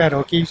एक्सपायर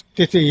हो कि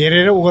त्यति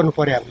हेरेर उगाउनु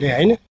पर्यो हामीले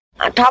होइन।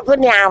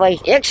 ठकुनी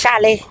आबै एक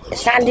साले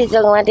शान्ति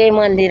चोकमा त्यही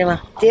मन्दिरमा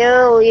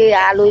त्यो उयो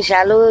आलु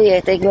सालु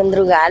यस्तै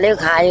गुन्द्रुक हाल्यो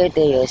खायो।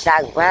 त्यही हो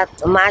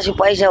सागपात मासु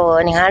पैसा भयो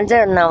भने खान्छ,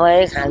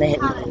 नभए खाँदैन।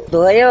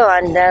 धोयो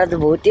अन्त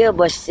भुट्यो,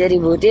 बसेरी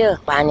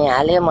भुट्यो, पानी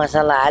हाल्यो,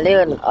 मसला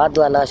हाल्यो,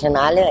 अदुवा लसुन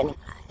हाल्यो अनि।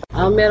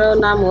 मेरो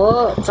नाम हो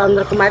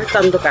चन्द्रकुमारी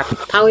चन्दुका।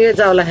 ठाउँ यो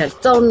जाउलाखेल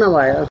 54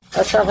 भयो।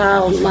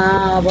 सफामा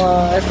अब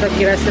यस्तो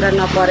किरासिरा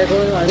नपरेको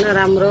होइन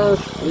राम्रो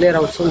लिएर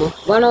आउँछु म।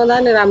 बनाउँदा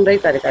नि राम्रै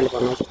तरिकाले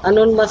बनाउँछु।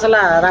 नुन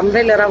मसला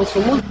राम्रै लिएर आउँछु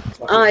म।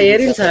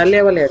 हेरिन्छ,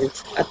 लेभल हेरिन्छ।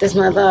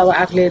 त्यसमा त अब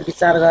आफूले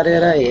विचार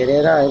गरेर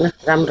हेरेर होइन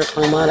राम्रो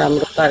ठाउँमा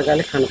राम्रो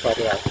तरिकाले खानु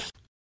पर्यो।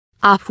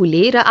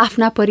 आफूले र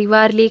आफ्ना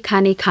परिवारले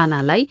खाने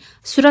खानालाई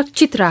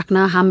सुरक्षित राख्न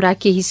हाम्रा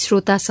केही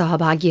श्रोता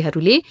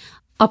सहभागीहरूले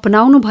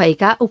अपनाउनु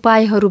भएका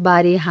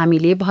उपायहरूबारे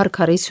हामीले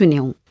भर्खरै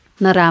सुन्यौं।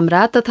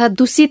 नराम्रा तथा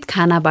दूषित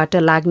खानाबाट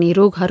लाग्ने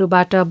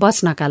रोगहरूबाट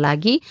बच्नका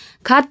लागि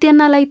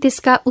खाद्यान्नलाई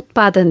त्यसका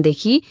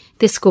उत्पादनदेखि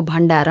त्यसको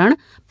भण्डारण,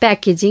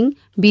 प्याकेजिङ,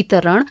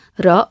 वितरण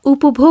र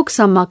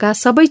उपभोगसम्मका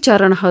सबै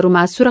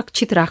चरणहरूमा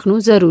सुरक्षित राख्नु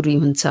जरुरी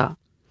हुन्छ।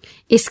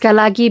 यसका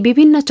लागि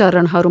विभिन्न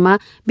चरणहरूमा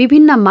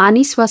विभिन्न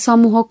मानिस वा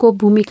समूहको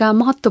भूमिका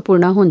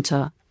महत्त्वपूर्ण हुन्छ।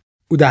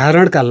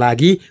 उदाहरणका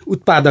लागि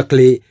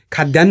उत्पादकले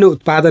खाद्यान्न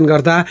उत्पादन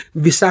गर्दा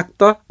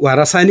विषाक्त वा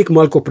रासायनिक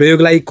मलको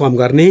प्रयोगलाई कम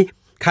गर्ने,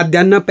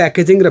 खाद्यान्न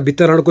प्याकेजिङ र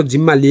वितरणको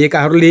जिम्मा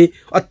लिएकाहरूले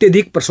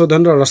अत्यधिक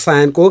प्रशोधन र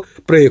रसायनको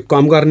प्रयोग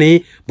कम गर्ने,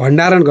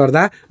 भण्डारण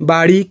गर्दा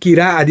बाढी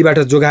किरा आदिबाट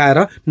जोगाएर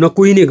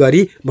नकुहिने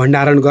गरी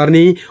भण्डारण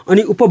गर्ने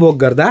अनि उपभोग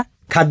गर्दा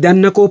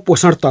खाद्यान्नको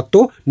पोषण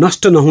तत्त्व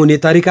नष्ट नहुने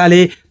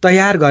तरिकाले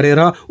तयार गरेर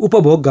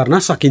उपभोग गर्न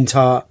सकिन्छ।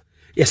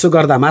 यसो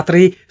गर्दा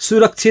मात्रै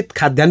सुरक्षित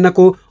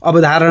खाद्यान्नको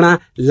अवधारणा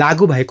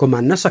लागू भएको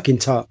मान्न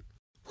सकिन्छ।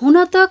 हुन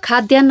त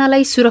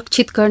खाद्यान्नलाई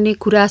सुरक्षित गर्ने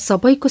कुरा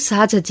सबैको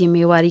साझा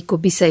जिम्मेवारीको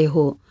विषय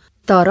हो,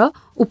 तर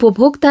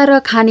उपभोक्ता र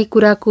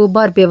खानेकुराको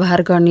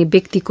बरव्यवहार गर्ने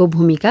व्यक्तिको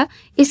भूमिका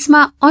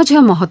यसमा अझ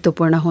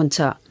महत्त्वपूर्ण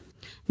हुन्छ।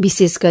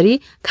 विशेष गरी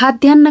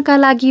खाद्यान्नका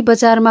लागि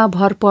बजारमा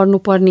भर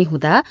पर्नुपर्ने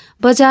हुँदा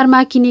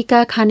बजारमा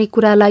किनेका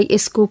खानेकुरालाई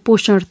यसको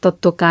पोषण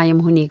तत्त्व कायम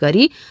हुने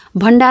गरी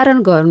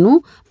भण्डारण गर्नु,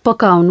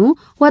 पकाउनु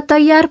वा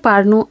तयार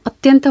पार्नु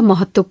अत्यन्त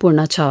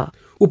महत्त्वपूर्ण छ।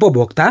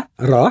 उपभोक्ता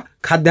र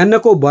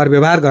खाद्यान्नको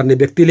बरव्यवहार गर्ने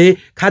व्यक्तिले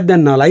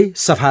खाद्यान्नलाई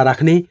सफा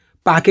राख्ने,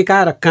 पाकेका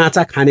र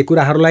काँचा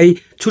खानेकुराहरूलाई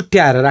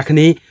छुट्याएर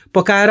राख्ने,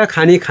 पकाएर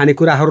खाने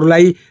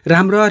खानेकुराहरूलाई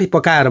राम्ररी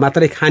पकाएर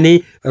मात्रै खाने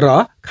र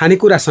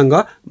खानेकुरासँग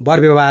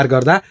बरव्यवहार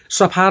गर्दा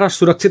सफा र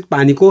सुरक्षित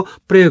पानीको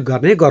प्रयोग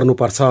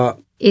गर्नुपर्छ।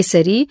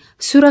 यसरी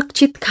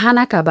सुरक्षित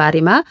खानाका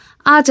बारेमा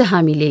आज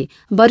हामीले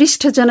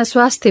वरिष्ठ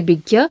जनस्वास्थ्य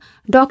विज्ञ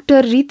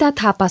डाक्टर रिता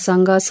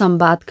थापासँग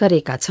संवाद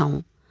गरेका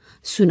छौं।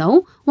 सुनौ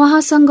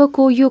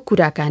उहाँसँगको यो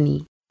कुराकानी।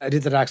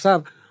 रिता डाक्टर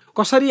साहब,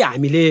 कसरी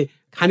हामीले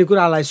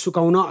खानेकुरालाई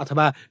सुकाउन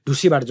अथवा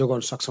ढुसीबाट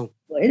जोगाउन सक्छौँ?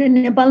 अहिले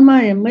नेपालमा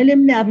मैले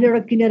पनि आफूले एउटा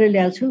किनेर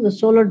ल्याएको छु।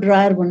 सोलर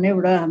ड्रायर भन्ने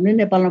एउटा हामीले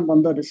नेपालमा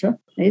बन्दो रहेछ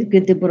है,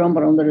 कीर्तिपुरमा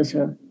बनाउँदो रहेछ।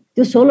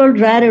 त्यो सोलर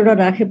ड्रायर एउटा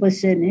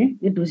राखेपछि नि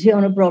यो ढुसी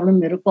आउने प्रब्लम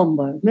मेरो कम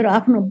भयो, मेरो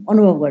आफ्नो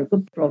अनुभव भएको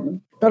प्रब्लम।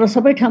 तर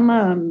सबै ठाउँमा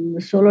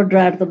सोलर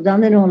ड्रायर त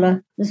जान्दैन होला,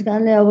 त्यस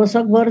कारणले अब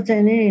सकभर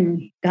चाहिँ नि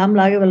घाम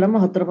लागेको बेलामा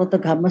हत्रपत्र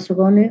घाममा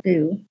सुकाउने त्यही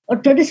हो।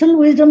 ट्रेडिसनल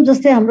विजडम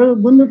जस्तै हाम्रो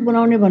गुन्द्रुक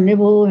बनाउने भन्ने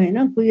भयो होइन,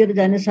 कुहिएर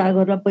जाने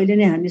सागहरूलाई पहिले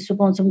नै हामी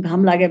सुकाउँछौँ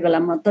घाम लागेको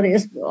बेलामा। तर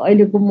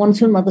अहिलेको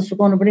मनसुनमा त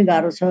सुकाउनु पनि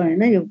गाह्रो छ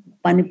होइन, यो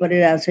पानी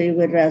परिरहेछ, यो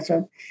गरिरहेछ।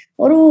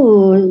 अरू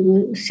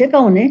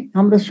सेकाउने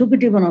हाम्रो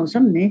सुकुटी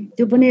बनाउँछौँ नि,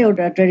 त्यो पनि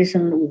एउटा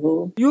ट्रेडिसनल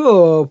हो।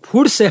 यो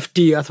फुड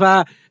सेफ्टी अथवा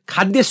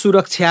खाद्य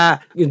सुरक्षा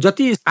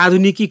जति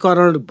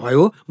आधुनिकीकरण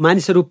भयो,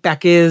 मानिसहरू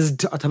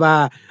प्याकेज्ड अथवा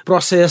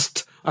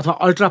प्रोसेस्ड अथवा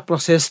अल्ट्रा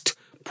प्रोसेस्ड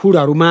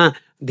फुडहरूमा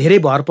धेरै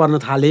भर पर्न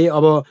थाले।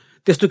 अब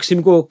त्यस्तो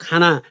किसिमको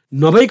खाना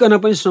नभइकन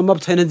पनि सम्भव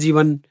छैन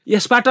जीवन।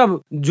 यसबाट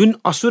जुन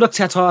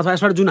असुरक्षा छ अथवा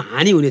यसबाट जुन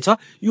हानि हुनेछ,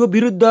 यो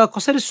विरुद्ध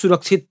कसरी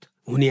सुरक्षित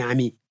हुने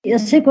हामी?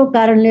 यसैको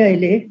कारणले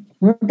अहिले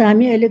हुन त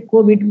हामी अहिले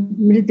कोभिड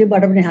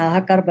मृत्युबाट पनि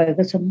हाहाकार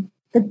भएको छौँ।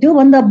 त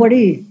त्योभन्दा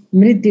बढी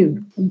मृत्यु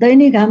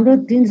दैनिक हाम्रो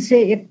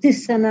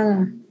 331 जना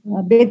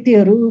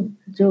व्यक्तिहरू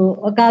जो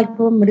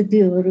अकालको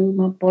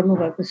मृत्युहरूमा पर्नु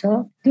भएको छ।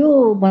 त्यो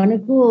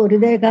भनेको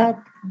हृदयघात,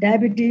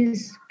 डायबिटिज,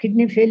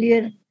 किडनी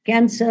फेलियर,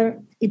 क्यान्सर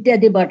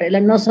इत्यादिबाट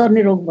यसलाई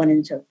नसर्ने रोग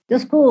भनिन्छ।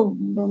 त्यसको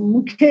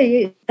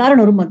मुख्य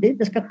कारणहरूमध्ये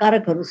त्यसका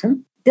कारकहरू छन्।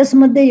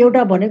 त्यसमध्ये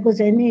एउटा भनेको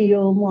चाहिँ नि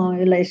यो म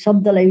यसलाई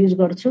शब्दलाई युज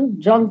गर्छु,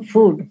 जङ्क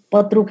फुड,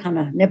 पत्रु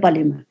खाना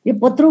नेपालीमा। यो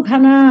पत्रु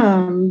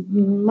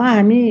खानामा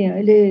हामी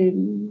अहिले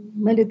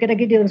मैले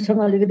केटाकेटीहरूसँग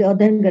अलिकति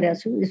अध्ययन गरेको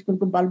छु,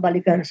 स्कुलको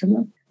बालबालिकाहरूसँग।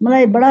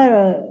 मलाई बडा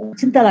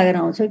चिन्ता लागेर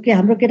आउँछ कि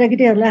हाम्रो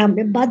केटाकेटीहरूलाई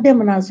हामीले बाध्य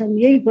बनाउँछौँ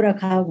यही कुरा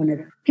खाऊ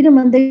भनेर।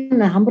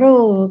 किनभनेदेखि हाम्रो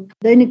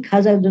दैनिक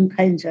खाजा जुन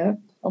खाइन्छ,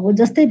 अब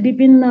जस्तै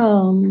विभिन्न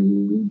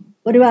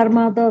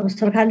परिवारमा त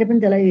सरकारले पनि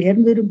त्यसलाई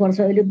हेर्नुपर्छ,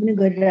 अहिले पनि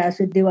गरिरहेको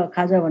छ देवा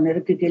खाजा भनेर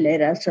के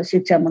ल्याइरहेको छ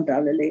शिक्षा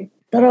मन्त्रालयले।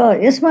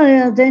 तर यसमा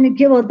चाहिँ नि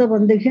के भयो त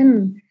भनेदेखि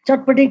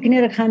चटपटी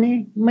किनेर खाने।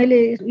 मैले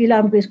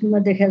इलामको स्कुलमा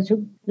देखाएको छु,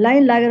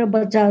 लाइन लागेर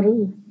बच्चाहरू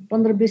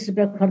 15-20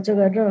 रुपियाँ खर्च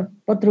गरेर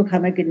पत्रु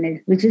खाना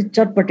किन्ने, विच इज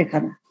चटपटे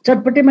खाना।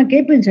 चटपटेमा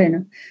केही पनि छैन,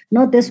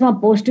 न त्यसमा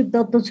पौष्टिक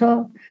तत्त्व छ,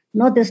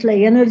 न त्यसलाई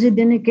एनर्जी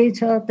दिने केही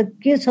छ। त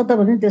के छ त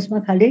भने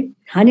त्यसमा खालि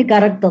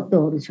हानिकारक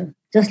तत्त्वहरू छ,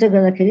 जसले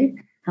गर्दाखेरि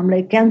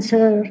हामीलाई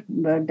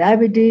क्यान्सर,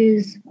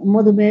 डायबिटिज,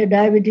 मधुमेह,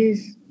 डायबिटिज,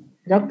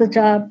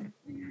 रक्तचाप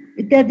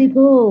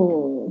इत्यादिको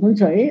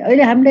हुन्छ है।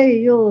 अहिले हामीले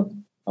यो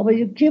अब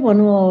यो के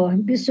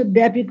भनौँ,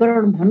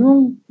 विश्वव्यापीकरण भनौँ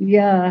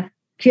या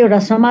के एउटा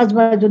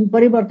समाजमा जुन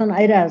परिवर्तन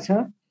आइरहेछ,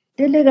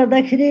 त्यसले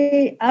गर्दाखेरि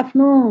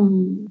आफ्नो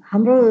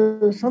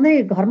हाम्रो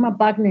सधैँ घरमा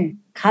पाक्ने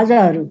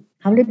खाजाहरू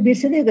हामीले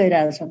बिर्सिँदै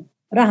गइरहेछौँ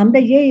र हामीले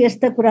यही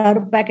यस्ता कुराहरू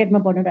प्याकेटमा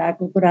बनेर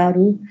आएको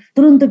कुराहरू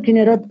तुरुन्त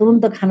किनेर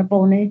तुरुन्त खान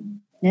पाउने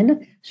होइन।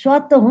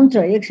 स्वाद त हुन्छ,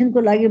 एकछिनको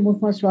लागि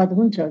मुखमा स्वाद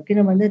हुन्छ,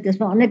 किनभने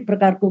त्यसमा अनेक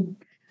प्रकारको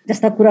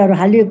त्यस्ता कुराहरू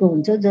हालिएको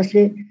हुन्छ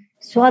जसले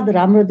स्वाद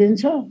राम्रो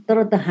दिन्छ,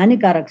 तर त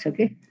हानिकारक छ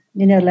कि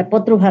यिनीहरूलाई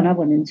पत्रु खाना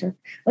भनिन्छ।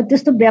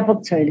 त्यस्तो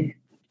व्यापक छ अहिले।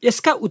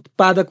 यसका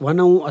उत्पादक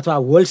भनौँ अथवा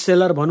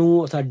होलसेलर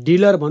भनौँ अथवा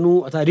डिलर भनौँ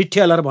अथवा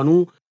रिटेलर भनौँ,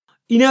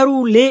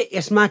 यिनीहरूले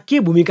यसमा के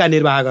भूमिका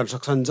निर्वाह गर्न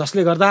सक्छन्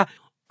जसले गर्दा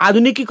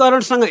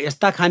आधुनिकीकरणसँग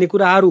यस्ता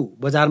खानेकुराहरू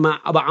बजारमा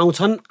अब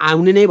आउँछन्,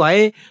 आउने नै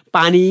भए,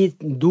 पानी,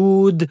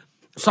 दुध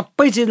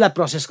सबै चिजलाई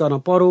प्रोसेस गर्न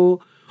पर्यो।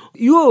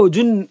 यो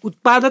जुन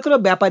उत्पादक र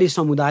व्यापारी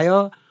समुदाय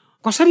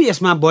कसरी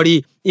यसमा बढी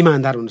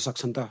इमान्दार हुन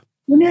सक्छन् त?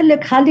 उनीहरूले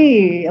खालि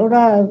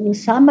एउटा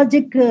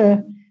सामाजिक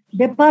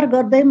व्यापार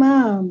गर्दैमा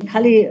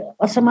खालि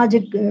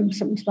सामाजिक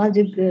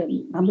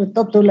हाम्रो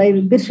तत्त्वलाई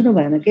बिर्सनु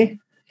भएन के।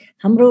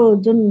 हाम्रो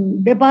जुन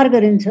व्यापार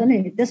गरिन्छ नि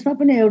त्यसमा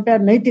पनि एउटा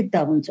नैतिकता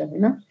हुन्छ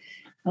होइन।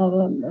 अब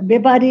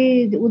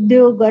व्यापारी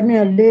उद्योग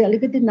गर्नेहरूले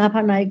अलिकति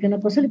नाफा नआइकन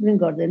कसैले पनि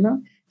गर्दैन,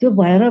 त्यो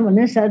भएन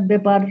भने सायद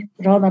व्यापार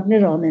रहँदा पनि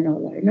रहँदैन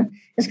होला होइन।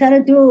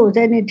 यसकारण त्यो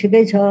चाहिँ नि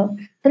ठिकै छ।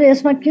 तर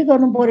यसमा के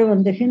गर्नु पर्यो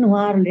भनेदेखि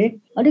उहाँहरूले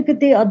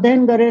अलिकति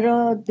अध्ययन गरेर,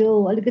 त्यो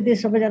अलिकति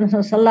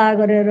सबैजनासँग सल्लाह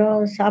गरेर,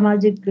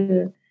 सामाजिक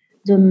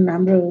जुन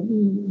हाम्रो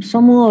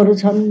समूहहरू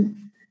छन्,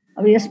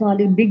 अब यसमा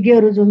अलिक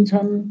विज्ञहरू जुन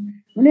छन्,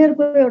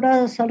 उनीहरूको एउटा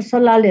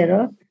सरसल्लाह लिएर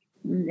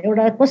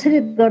एउटा कसरी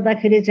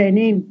गर्दाखेरि चाहिँ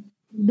नि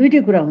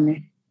दुईटै कुरा हुने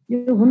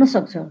यो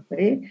हुनसक्छ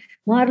है।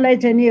 उहाँहरूलाई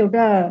चाहिँ नि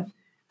एउटा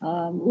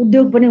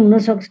उद्योग पनि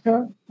हुनसक्छ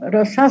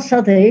र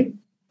साथसाथै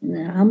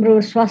हाम्रो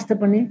स्वास्थ्य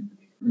पनि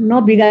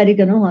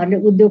नबिगारिकन उहाँहरूले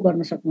उद्योग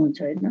गर्न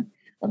सक्नुहुन्छ होइन।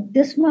 अब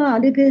त्यसमा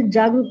अलिकति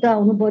जागरुकता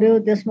हुनु पर्यो,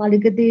 त्यसमा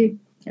अलिकति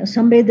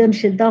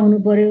संवेदनशीलता हुनु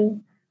पर्यो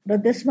र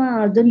त्यसमा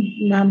जुन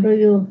हाम्रो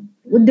यो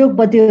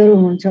उद्योगपतिहरू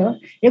हुन्छ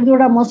एक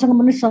दुईवटा मसँग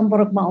पनि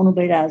सम्पर्कमा आउनु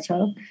भइरहेछ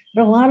र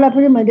उहाँलाई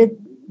पनि मैले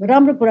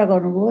राम्रो कुरा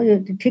गर्नुभयो,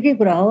 यो ठिकै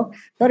कुरा हो।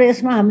 तर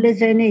यसमा हामीले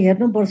चाहिँ नि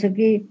हेर्नुपर्छ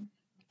कि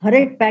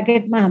हरेक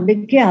प्याकेटमा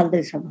हामीले के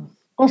हाल्दैछौँ,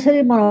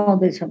 कसरी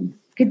बनाउँदैछौँ,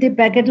 कि त्यो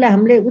प्याकेटलाई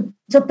हामीले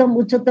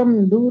उच्चतम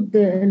दुध,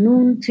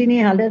 नुन, चिनी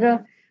हालेर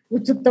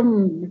उच्चतम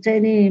चाहिँ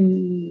नि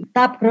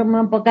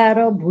तापक्रममा पकाएर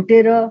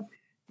भुटेर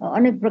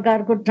अनेक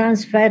प्रकारको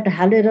ट्रान्स फ्याट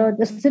हालेर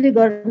त्यसरी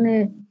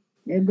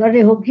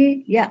गर्ने हो कि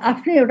या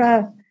आफ्नै एउटा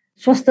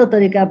स्वस्थ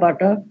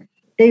तरिकाबाट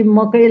त्यही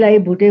मकैलाई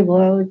भुटे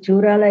भयो,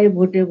 चिउरालाई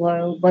भुटे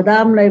भयो,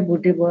 बदामलाई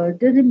भुटे भयो,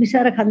 त्यो चाहिँ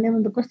मिसाएर खाँदैमा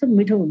त कस्तो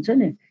मिठो हुन्छ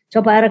नि,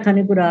 चपाएर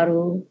खाने कुराहरू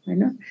हो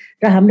होइन।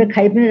 र हामीले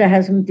खाइ पनि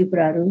राखेका छौँ त्यो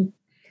कुराहरू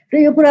र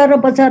यो कुराहरू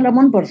बच्चाहरूलाई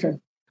मनपर्छ।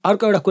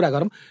 अर्को एउटा कुरा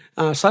गरौँ,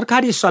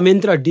 सरकारी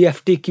संयन्त्र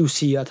DFT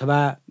QC अथवा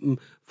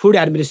फुड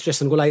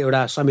एडमिनिस्ट्रेसनको लागि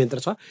एउटा संयन्त्र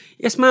छ,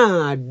 यसमा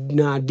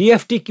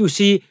DFT QC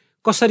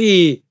कसरी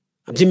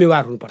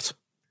जिम्मेवार हुनुपर्छ?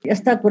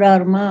 यस्ता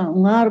कुराहरूमा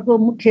उहाँहरूको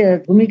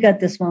मुख्य भूमिका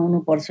त्यसमा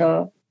हुनुपर्छ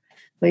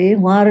है।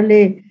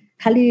 उहाँहरूले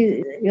खालि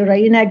एउटा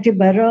इनएक्टिभ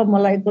भएर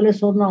मलाई कसले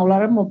सोध्न आउला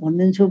र म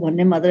भनिदिन्छु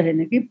भन्ने मात्र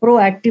होइन कि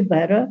प्रोएक्टिभ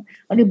भएर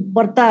अनि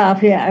बर्ता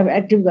आफै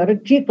एक्टिभ गरेर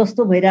के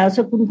कस्तो भइरहेछ,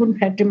 कुन कुन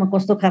फ्याक्ट्रीमा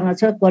कस्तो खाना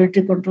छ,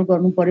 क्वालिटी कन्ट्रोल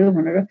गर्नु पर्यो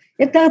भनेर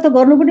एकताका त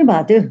गर्नु पनि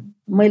भएको थियो।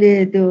 मैले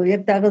त्यो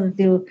एकताको त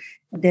त्यो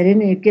धेरै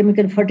नै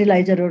केमिकल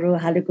फर्टिलाइजरहरू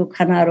हालेको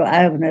खानाहरू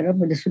आयो भनेर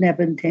मैले सुने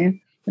पनि थिएँ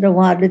र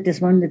उहाँहरूले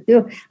त्यसमा त्यो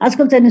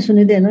आजकल चाहिँ नि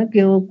सुनिँदैन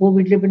के हो,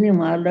 कोभिडले पनि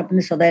उहाँहरूलाई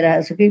पनि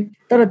सदाइरहेको छ कि।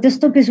 तर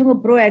त्यस्तो किसिमको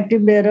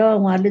प्रोएक्टिभ लिएर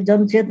उहाँहरूले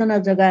जनचेतना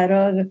जगाएर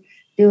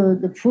त्यो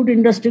फुड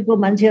इन्डस्ट्रीको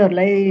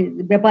मान्छेहरूलाई,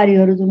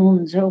 व्यापारीहरू जुन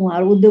हुनुहुन्छ,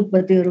 उहाँहरू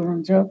उद्योगपतिहरू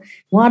हुनुहुन्छ,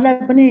 उहाँहरूलाई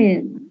पनि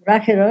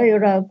राखेर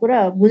एउटा कुरा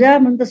बुझायो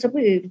भने त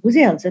सबै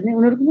बुझिहाल्छ नि।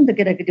 उनीहरूको पनि त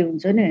केटाकेटी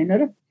हुन्छ नि होइन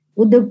र,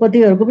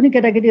 उद्योगपतिहरूको पनि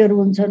केटाकेटीहरू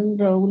हुन्छन्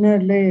र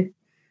उनीहरूले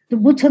त्यो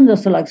बुझ्छन्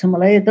जस्तो लाग्छ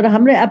मलाई। तर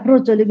हाम्रो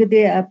एप्रोच अलिकति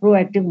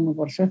प्रोएक्टिभ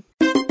हुनुपर्छ।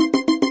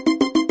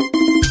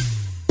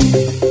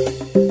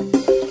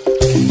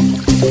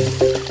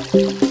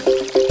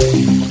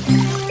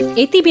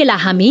 यति बेला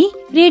हामी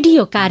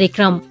रेडियो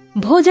कार्यक्रम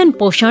भोजन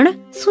पोषण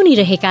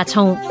सुनिरहेका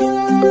छौं।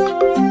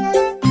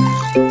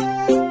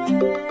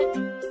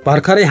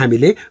 भर्खरै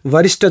हामीले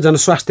वरिष्ठ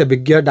जनस्वास्थ्य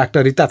विज्ञ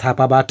डाक्टर रिता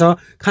थापाबाट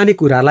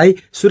खानेकुरालाई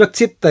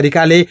सुरक्षित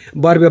तरिकाले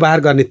बरव्यवहार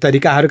गर्ने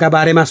तरिकाहरूका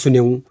बारेमा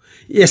सुन्यौं।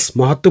 यस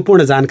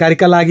महत्त्वपूर्ण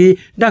जानकारीका लागि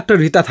डाक्टर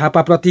रिता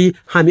थापाप्रति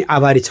हामी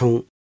आभारी छौं।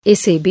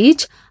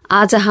 यसैबीच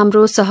आज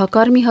हाम्रो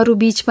सहकर्मीहरू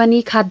बीच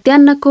पनि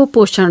खाद्यान्नको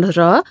पोषण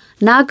र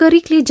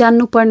नागरिकले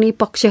जान्नुपर्ने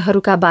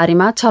पक्षहरूका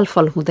बारेमा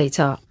छलफल हुँदैछ।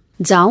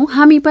 जाउँ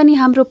हामी पनि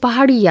हाम्रो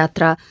पहाडी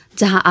यात्रा,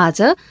 जहाँ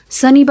आज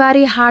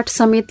शनिबारे हाट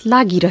समेत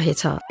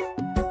लागिरहेछ।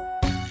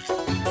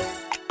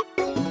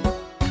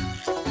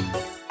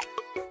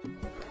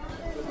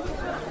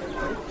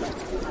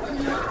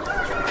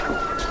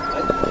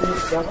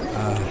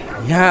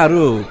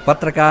 यहाँहरू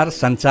पत्रकार,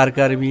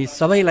 सञ्चारकर्मी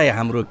सबैलाई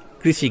हाम्रो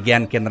कृषि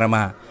ज्ञान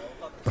केन्द्रमा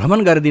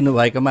भ्रमण गरिदिनु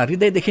भएकोमा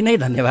हृदयदेखि नै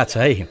धन्यवाद छ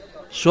है।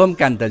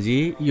 सोमकान्तजी,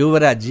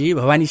 युवराजजी,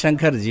 भवानी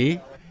शङ्करजी,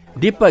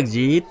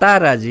 दीपकजी,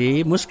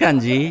 ताराजी,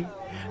 मुस्कानजी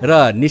र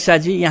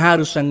निशाजी,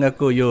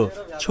 यहाँहरूसँगको यो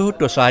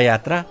छोटो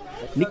सहयात्रा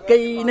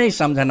निकै नै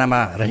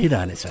सम्झनामा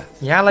रहिरहनेछ।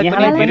 यहाँलाई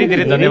पनि धेरै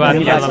धेरै धन्यवाद।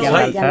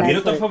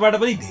 मेरो तर्फबाट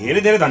पनि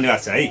धेरै धेरै धन्यवाद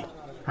छ है।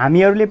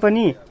 हामीहरूले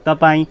पनि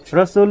तपाईँ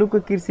र सोलुको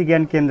कृषि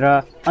ज्ञान केन्द्र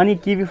अनि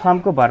किवी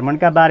फार्मको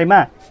भ्रमणका बारेमा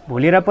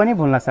भुलेर पनि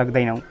भुल्न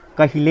सक्दैनौँ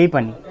कहिल्यै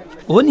पनि।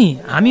 हो नि,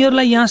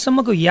 हामीहरूलाई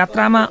यहाँसम्मको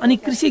यात्रामा अनि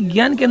कृषि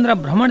ज्ञान केन्द्र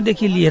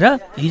भ्रमणदेखि लिएर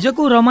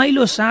हिजोको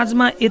रमाइलो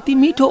साँझमा यति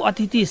मिठो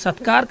अतिथि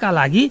सत्कारका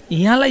लागि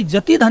यहाँलाई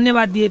जति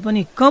धन्यवाद दिए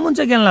पनि कम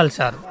हुन्छ ज्ञानलाल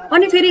सर।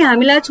 अनि फेरि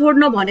हामीलाई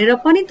छोड्न भनेर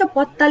पनि त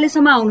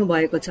पत्तालेसम्म आउनु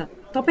भएको छ।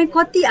 तपाईँ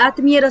कति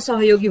आत्मीय र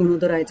सहयोगी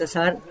हुनुहुँदो रहेछ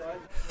सर।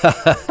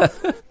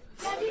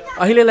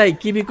 अहिलेलाई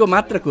किवीको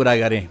मात्र कुरा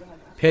गरेँ,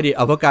 फेरि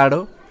अभोकाडो,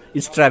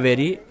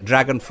 स्ट्रबेरी,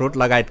 ड्रागन फ्रुट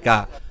लगायतका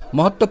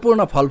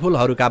महत्त्वपूर्ण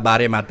फलफुलहरूका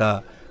बारेमा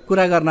त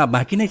कुरा गर्न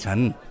बाँकी नै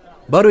छन्।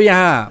 बरु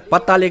यहाँ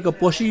पत्तालेको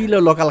पोसिलो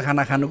लोकल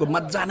खाना खानुको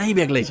मजा नै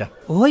बेग्लै छ।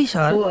 हो है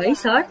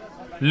सर।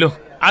 लो,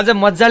 आज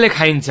मजाले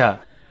खाइन्छ।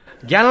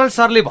 ज्ञानलाल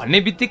सरले भन्ने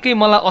बित्तिकै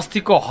मलाई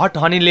अस्तिको हट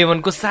हनी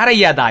लेमनको साह्रै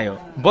याद आयो।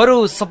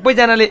 बरु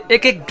सबैजनाले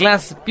एक एक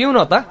ग्लास पिउँ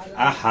न त।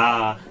 आहा,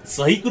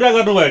 सही कुरा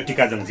गर्नुभयो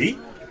टिकाजङजी।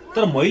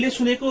 तर मैले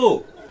सुनेको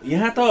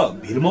यहाँ त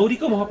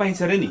भिरमौरीको मह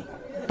पाइन्छ रे नि।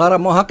 तर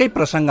महकै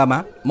प्रसङ्गमा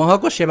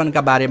महको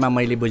सेवनका बारेमा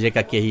मैले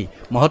बुझेका केही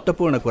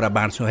महत्त्वपूर्ण कुरा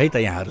बाँड्छु है त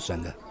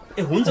यहाँहरूसँग।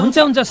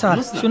 हुन्छ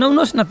सर,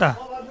 सुनाउनुहोस् न त।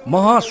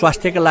 मह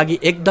स्वास्थ्यका लागि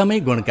एकदमै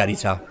गुणकारी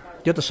छ,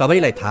 त्यो त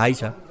सबैलाई थाहै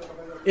छ।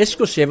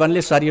 यसको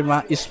सेवनले शरीरमा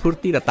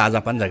स्फूर्ति र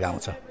ताजापन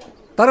जगाउँछ।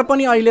 तर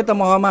पनि अहिले त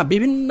महमा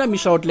विभिन्न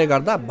मिसावटले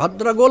गर्दा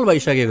भद्रगोल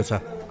भइसकेको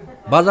छ।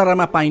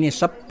 बजारमा पाइने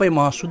सबै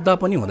मह शुद्ध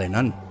पनि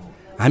हुँदैनन्।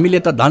 हामीले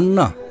त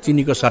धन्न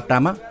चिनीको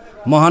सट्टामा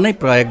मह नै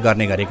प्रयोग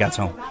गर्ने गरेका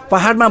छौँ।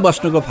 पहाडमा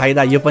बस्नुको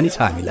फाइदा यो पनि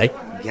छ हामीलाई।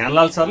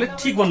 ज्ञानलाल सरले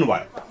ठिक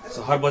भन्नुभयो।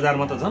 सहर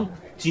बजारमा त झन्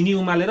चिनी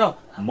उमालेर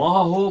मह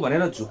हो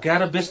भनेर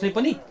झुक्याएर बेच्ने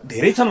पनि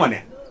धेरै छन् भने।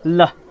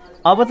 ल,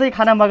 अब चाहिँ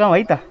खाना मगाउँ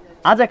है त।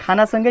 आज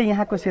खानासँगै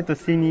यहाँको सेतो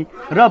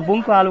सिमी र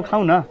बुङको आलु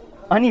खाउँ न।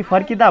 अनि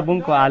फर्किँदा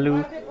बुङको आलु,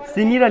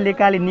 सिमी र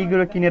लेकाले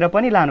निगुरो किनेर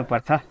पनि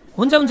लानुपर्छ।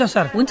 हुन्छ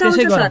सर,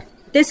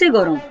 त्यसै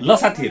गरौँ। ल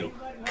साथीहरू,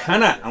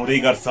 खाना आउँदै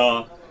गर्छ।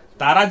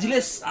 ताराजीले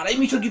साह्रै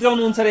मिठो गीत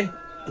गाउनुहुन्छ रे।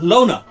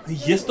 लौ न,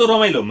 यस्तो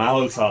रमाइलो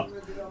माहौल छ,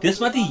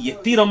 त्यसमाथि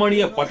यति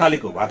रमणीय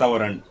पतालेको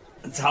वातावरण।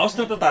 जाओस्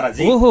न त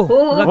ताराजी।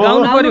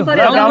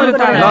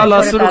 ल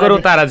सुरु गरौँ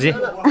ताराजी।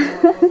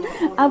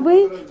 अब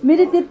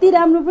मेरो त्यति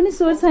राम्रो पनि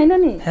स्वर छैन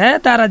नि। हे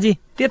ताराजी,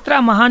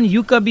 त्यत्रा महान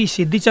युगकवि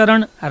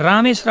सिद्धिचरण,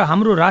 रामेश र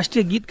हाम्रो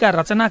राष्ट्रिय गीतका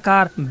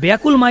रचनाकार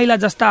व्याकुल माइला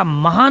जस्ता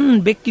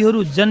महान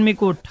व्यक्तिहरू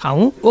जन्मेको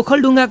ठाउँ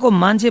ओखलढुङ्गाको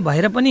मान्छे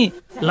भएर पनि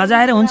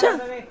लजाएर हुन्छ?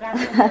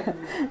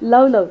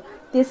 लौ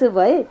त्यसो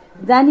भए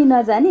जानी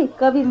नजानी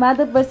कवि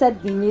माधव प्रसाद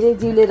घिमिरे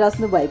ज्यूले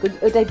रच्नु भएको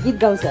एउटा गीत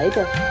गाउँछ है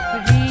त।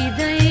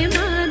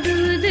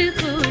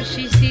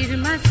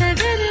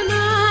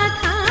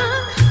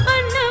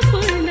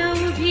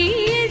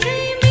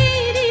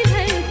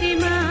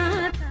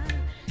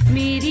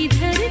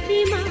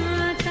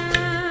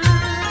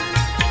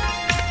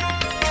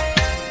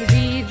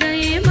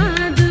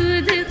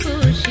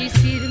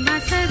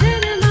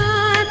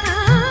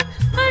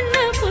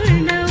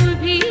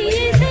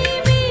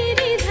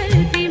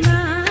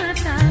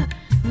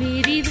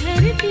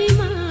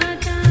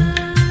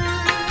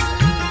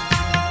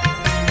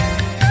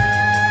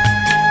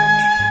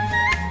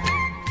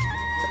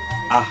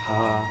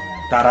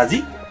 ताराजी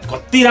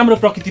कति राम्रो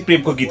प्रकृति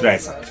प्रेमको गीत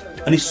रहेछ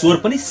अनि स्वर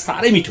पनि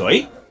साह्रै मिठो है।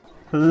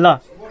 ल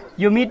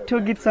यो मिठो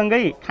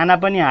गीतसँगै खाना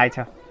पनि आएछ।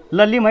 ल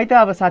लिउँ है त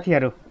अब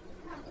साथीहरू।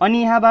 अनि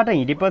यहाँबाट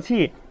हिँडेपछि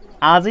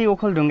आजै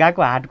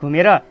ओखलढुङ्गाको हाट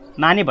घुमेर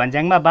माने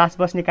भन्ज्याङमा बास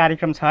बस्ने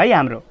कार्यक्रम छ है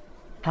हाम्रो।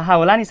 थाहा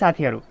होला नि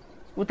साथीहरू,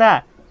 उता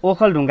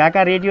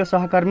ओखलढुङ्गाका रेडियो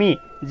सहकर्मी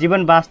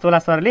जीवन बास्तोला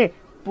सरले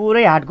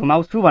पुरै हाट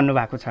घुमाउँछु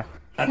भन्नुभएको छ।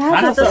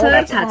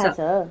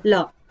 ल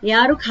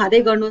यहाँहरू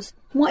खाँदै गर्नुहोस्,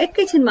 म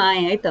एकैछिनमा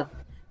आएँ है त।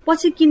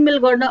 पछि किनमेल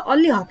गर्न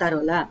अलि हतार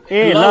होला।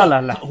 ए ल ल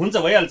ल हुन्छ,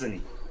 भइहाल्छ नि।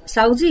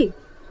 साउजी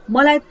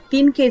मलाई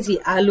 3 केजी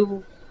आलु,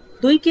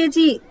 2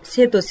 केजी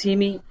सेतो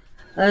सिमी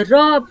र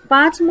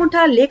 5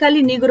 मुठा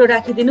लेकाली निगुरो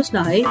राखिदिनुहोस् न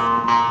है।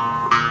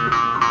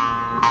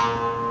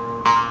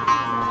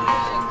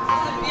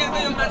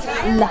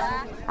 ल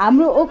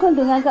हाम्रो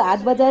ओखलढुङ्गाको हाट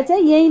बजार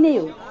चाहिँ यही नै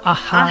हो।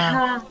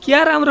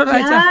 क्या राम्रो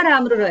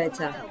रहेछ।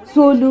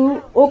 सोलु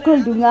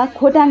ओखलढुङ्गा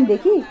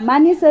खोटाङदेखि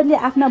मानिसहरूले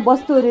आफ्ना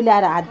वस्तुहरू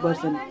ल्याएर हाट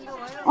बस्छन्।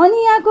 अनि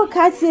यहाँको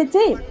खासियत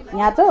चाहिँ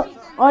यहाँ त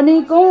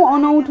अनेकौं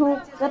अनौठो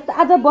र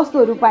ताजा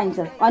वस्तुहरू पाइन्छ।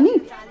 अनि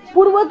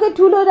पूर्वकै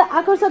ठुलो र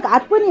आकर्षक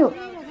हाट पनि हो।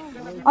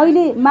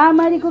 अहिले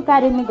महामारीको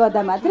कारणले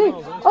गर्दा मात्रै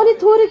अलि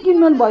थोरै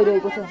किनमेल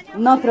भइरहेको छ,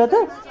 नत्र त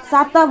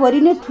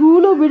साताभरि नै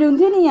ठुलो भिड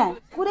हुन्थ्यो नि यहाँ,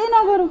 कुरै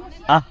नगरौँ।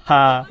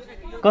 आहा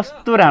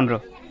कस्तो राम्रो।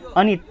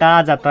 अनि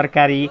ताजा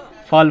तरकारी,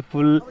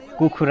 फलफुल,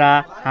 कुखुरा,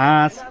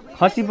 हाँस,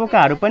 खसी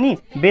बोकाहरू पनि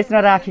बेच्न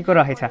राखेको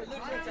रहेछ।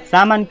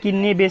 सामान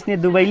किन्ने बेच्ने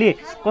दुवैले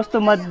कस्तो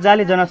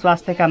मजाले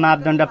जनस्वास्थ्यका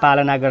मापदण्ड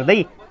पालना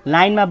गर्दै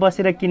लाइनमा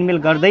बसेर किनमेल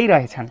गर्दै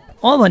रहेछन्।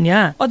 भन्या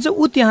अझ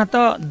ऊ त्यहाँ त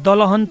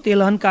दलहन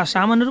तेलहनका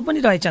सामानहरू पनि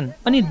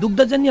रहेछन्। अनि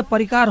दुग्धजन्य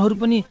परिकारहरू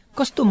पनि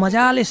कस्तो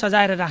मजाले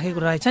सजाएर राखेको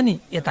रहेछ नि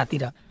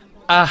यतातिर।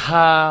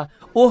 आहा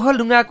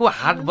ओखलढुङ्गाको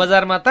हाट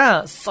बजारमा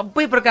त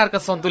सबै प्रकारका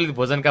सन्तुलित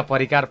भोजनका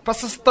परिकार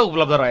प्रशस्त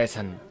उपलब्ध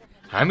रहेछन्।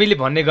 हामीले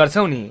भन्ने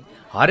गर्छौं नि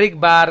हरेक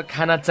बार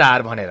खाना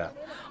चार भनेर।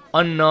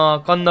 अन्न,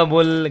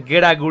 कन्दमूल,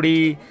 गेडागुडी,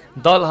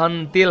 दलहन,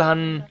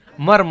 तेलहन,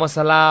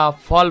 मरमसला,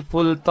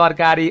 फलफुल,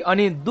 तरकारी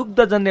अनि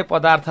दुग्धजन्य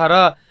पदार्थ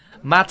र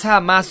माछा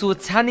मासु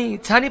छानी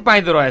छानी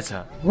पाइँदो रहेछ।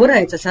 हो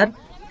रहेछ सर।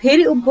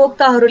 फेरि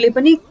उपभोक्ताहरूले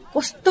पनि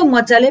कस्तो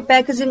मजाले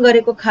प्याकेजिङ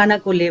गरेको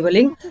खानाको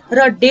लेबलिङ र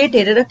डेट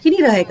हेरेर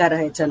किनिरहेका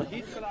रहेछन्।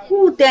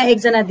 त्यहाँ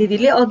एकजना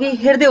दिदीले अघि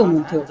हेर्दै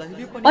हुनुहुन्थ्यो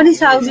अनि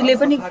साउजीले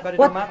पनि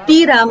कति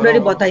राम्ररी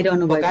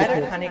बताइरहनु भएको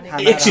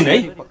थियो। एकछिन है,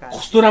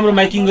 कस्तो राम्रो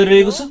माइकिङ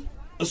गरिरहेको छ,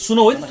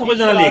 सुनौ है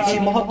सबैजनाले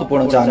एकछिन।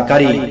 महत्त्वपूर्ण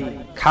जानकारी।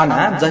 खाना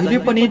जहिले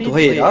पनि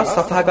धोएर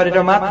सफा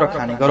गरेर मात्र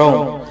खाने गरौँ।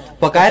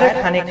 पकाएर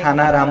खाने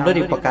खाना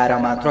राम्ररी पकाएर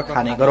मात्र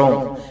खाने गरौँ।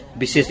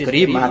 विशेष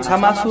गरी माछा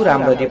मासु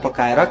राम्ररी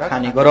पकाएर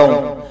खाने गरौँ।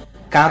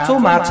 काँचो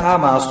माछा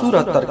मासु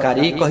र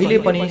तरकारी कहिले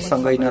पनि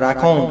सँगै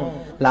नराखौं।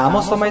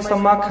 लामो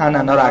समयसम्म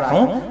खाना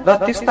नराखौं र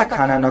त्यस्ता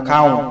खाना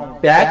नखाऊ।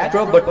 प्याक र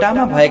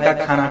बट्टामा भएका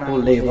खानाको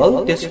लेबल,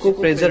 त्यसको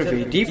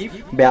प्रिजर्भेटिभ,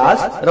 ब्याज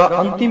र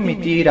अन्तिम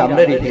मिति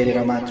राम्ररी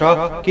हेरेर मात्र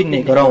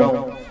किन्ने गरौँ।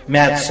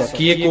 म्याच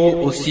सकिएको,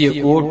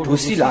 ओसिएको,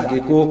 ढुसी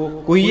लागेको,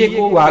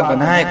 कुहिएको वा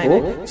गनाएको,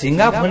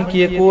 झिङ्गा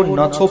भन्किएको,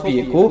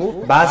 नछोपिएको,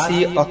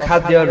 बासी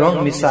अखाद्य रङ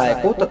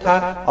मिसाएको तथा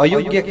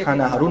अयोग्य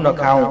खानाहरू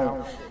नखाऊ।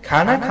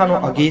 खाना खानु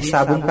अघि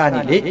साबुन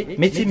पानीले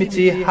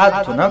मिची हात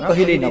धुन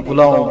कहिल्यै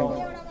नभुलौं।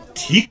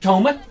 ठिक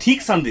ठाउँमा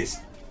ठिक सन्देश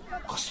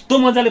कस्तो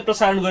मजाले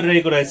प्रसारण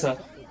गरिरहेको रहेछ।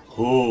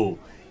 हो,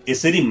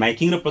 यसरी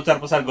माइकिङ र प्रचार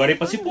प्रसार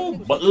गरेपछि पो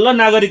बल्ल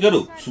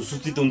नागरिकहरू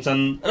सुसूचित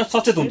हुन्छन् र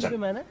सचेत हुन्छन्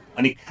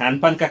अनि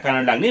खानपानका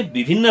कारण लाग्ने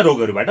विभिन्न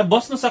रोगहरूबाट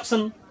बस्न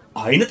सक्छन्,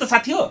 होइन त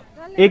साथी हो?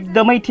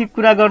 एकदमै ठिक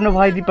कुरा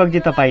गर्नुभयो दिपकजी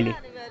तपाईँले।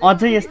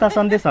 अझै यस्ता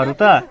सन्देशहरू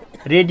त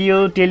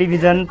रेडियो,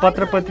 टेलिभिजन,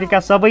 पत्र पत्रिका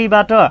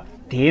सबैबाट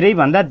धेरै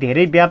भन्दा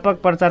धेरै व्यापक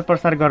प्रचार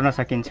प्रसार गर्न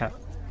सकिन्छ।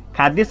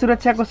 खाद्य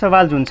सुरक्षाको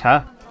सवाल जुन छ,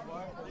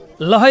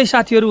 ल है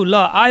साथीहरू, ल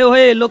आयो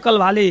है लोकल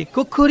भाले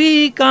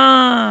कुखुरी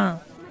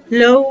कहाँ।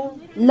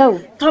 लौ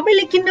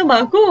तपाईले किन्नु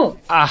भएको?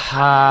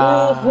 आहा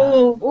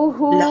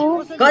ओहो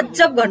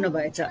गजब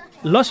गर्नुभएछ।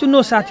 ल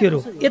सुन्नु साथीहरू,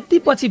 यति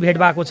पछि भेट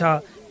भएको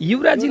छ।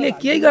 युवराजीले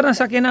केही गर्न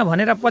सकेन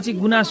भनेर पछि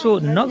गुनासो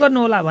नगर्नु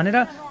होला भनेर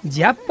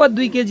झ्याप्प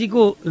 2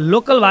 केजीको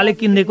लोकल भाले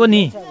किनिदिएको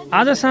नि।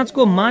 आज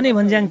साँझको माने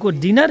भन्ज्याङको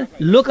डिनर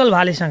लोकल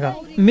भालेसँग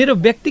मेरो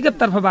व्यक्तिगत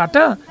तर्फबाट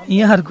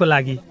यहाँहरूको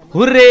लागि।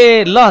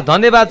 हुर्रे, ल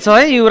धन्यवाद छ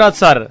है युवराज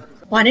सर।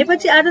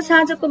 भनेपछि आज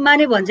साँझको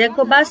माने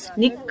भन्ज्याङको बास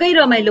निकै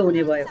रमाइलो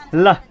हुने भयो।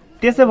 ल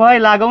त्यसो भए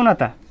लागौ न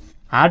त।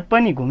 हाट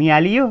पनि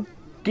घुमिहालियो,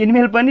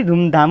 किनमेल पनि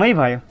धुमधामै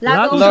भयो।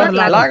 लागौ सर,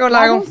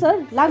 लागौ।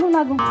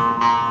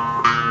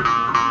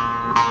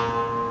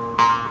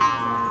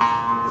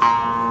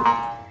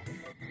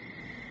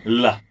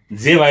 ल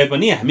जे भए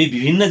पनि हामी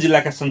विभिन्न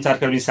जिल्लाका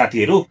सञ्चारकर्मी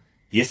साथीहरू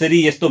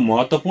यसरी यस्तो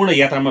महत्त्वपूर्ण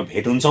यात्रामा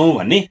भेट हुन्छौँ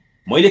भन्ने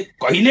मैले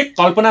कहिले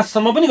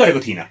कल्पनासम्म पनि गरेको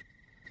थिइनँ।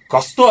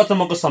 कस्तो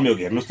अचम्मको संयोग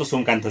हेर्नुहोस् त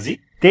सोमकान्तजी।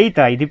 त्यही त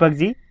है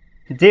दिपकजी।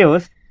 जे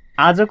होस्,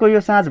 आजको यो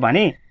साँझ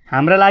भने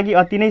हाम्रा लागि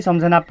अति नै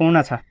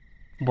सम्झनापूर्ण छ।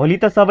 भोलि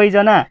त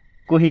सबैजना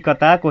कोही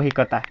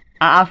कता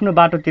आफ्नो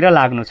बाटोतिर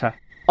लाग्नु छ।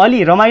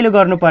 अलि रमाइलो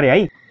गर्नु पर्यो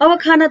है। अब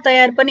खाना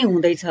तयार पनि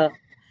हुँदैछ।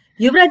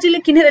 युवराजीले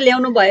किनेर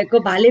ल्याउनु भएको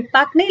भाले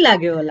पाक्नै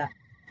लाग्यो होला।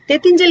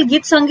 त्यतिन्जेल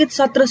गीत सङ्गीत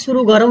सत्र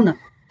सुरु गरौँ न।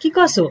 कि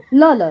कसो?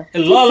 ल ल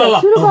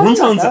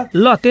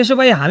ल त्यसो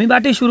भए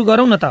हामीबाटै सुरु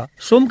गरौँ न त।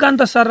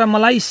 सोमकान्त सर र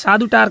मलाई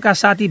साधुटारका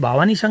साथी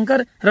भवानी शङ्कर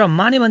र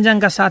माने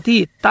भन्ज्याङका साथी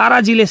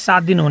ताराजीले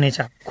साथ दिनुहुनेछ।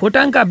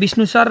 खोटाङका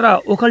विष्णु सर र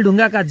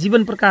ओखलढुङ्गाका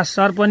जीवन प्रकाश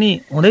सर पनि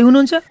हुँदै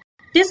हुनुहुन्छ।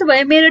 त्यसो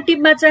भए मेरो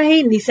टिममा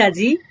चाहिँ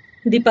निशाजी,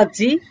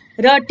 दीपकजी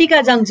र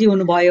टिकाजङजी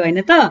हुनुभयो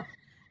होइन त?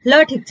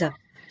 ल ठिक छ,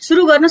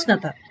 सुरु गर्नुहोस् न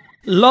त।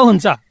 ल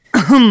हुन्छ।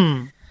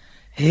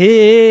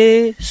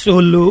 हे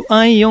सोलु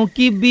आयौं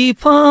कि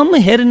बिफाम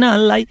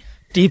हेर्नलाई,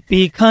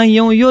 टिपी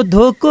खायौं यो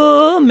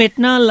धोको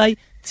मेट्नलाई,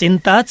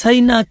 चिन्ता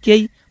छैन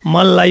केही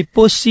मलाई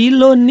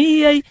पोसिलो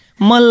नियै,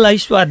 मलाई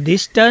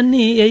स्वादिष्ट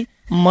नियै,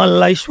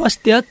 मलाई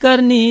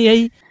स्वास्थ्यकर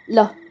नियै। ल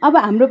अब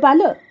हाम्रो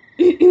पालो।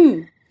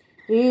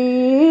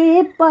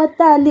 ए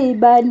पताले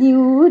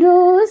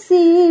बान्युरो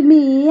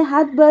सिमी,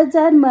 हाट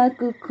बजारमा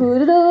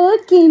कुखुरो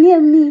किन्यौं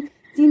नि,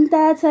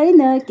 चिन्ता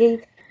छैन केही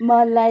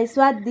मलाई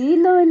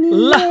स्वादिलो नि।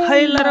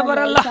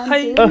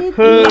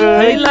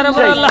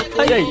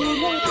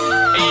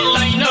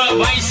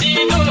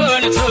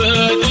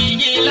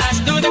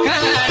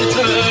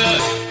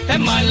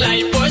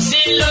 मलाई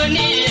पोसिलो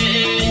नि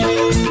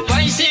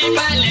पैसे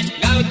पाले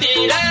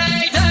गाउँतिर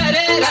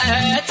झरेर,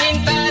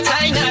 चिन्ता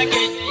छैन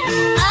के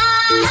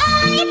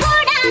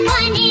बुढा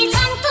पनि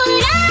छन्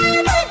पुरा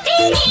बुद्धि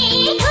नि,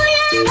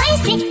 ठुला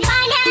भैँसी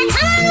पाल्या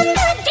छन्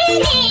बुद्धि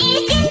नि,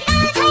 चिन्ता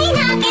छैन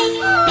के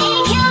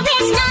देख्यो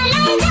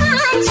बेच्नलाई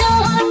जान्छु,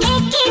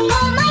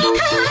 ठेक्कीकोमै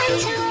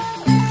खान्छु।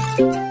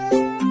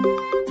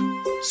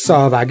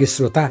 सहभागी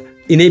श्रोता,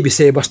 यिनै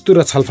विषयवस्तु र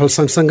छलफल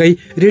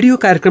सँगसँगै रेडियो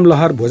कार्यक्रम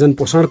लहर भोजन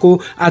पोषणको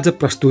आज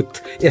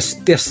प्रस्तुत यस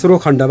तेस्रो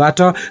खण्डबाट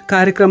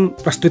कार्यक्रम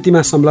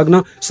प्रस्तुतिमा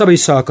संलग्न सबै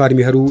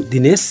सहकर्मीहरू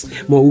दिनेश,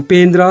 म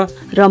उपेन्द्र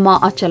र म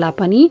अचला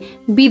पनि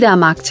बिदा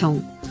माग्छौं।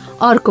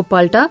 अर्को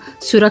पल्ट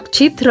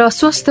सुरक्षित र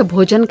स्वस्थ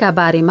भोजनका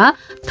बारेमा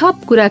थप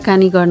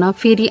कुराकानी गर्न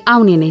फेरि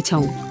आउने नै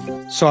छौं।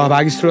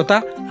 सहभागी श्रोता,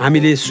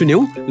 हामीले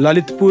सुन्यौं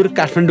ललितपुर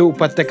काठमाडौँ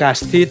उपत्यका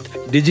स्थित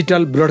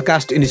digital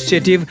broadcast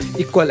initiative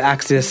equal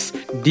access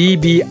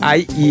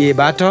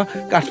DBIEA-बाट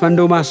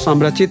काठमाडौँमा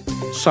संरचित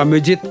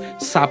संयोजित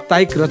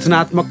साप्ताहिक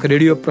रचनात्मक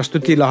रेडियो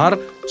प्रस्तुति लहर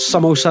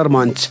समौसर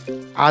मञ्च।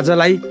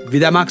 आजलाई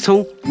बिदा माग्छौं।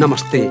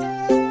 नमस्ते।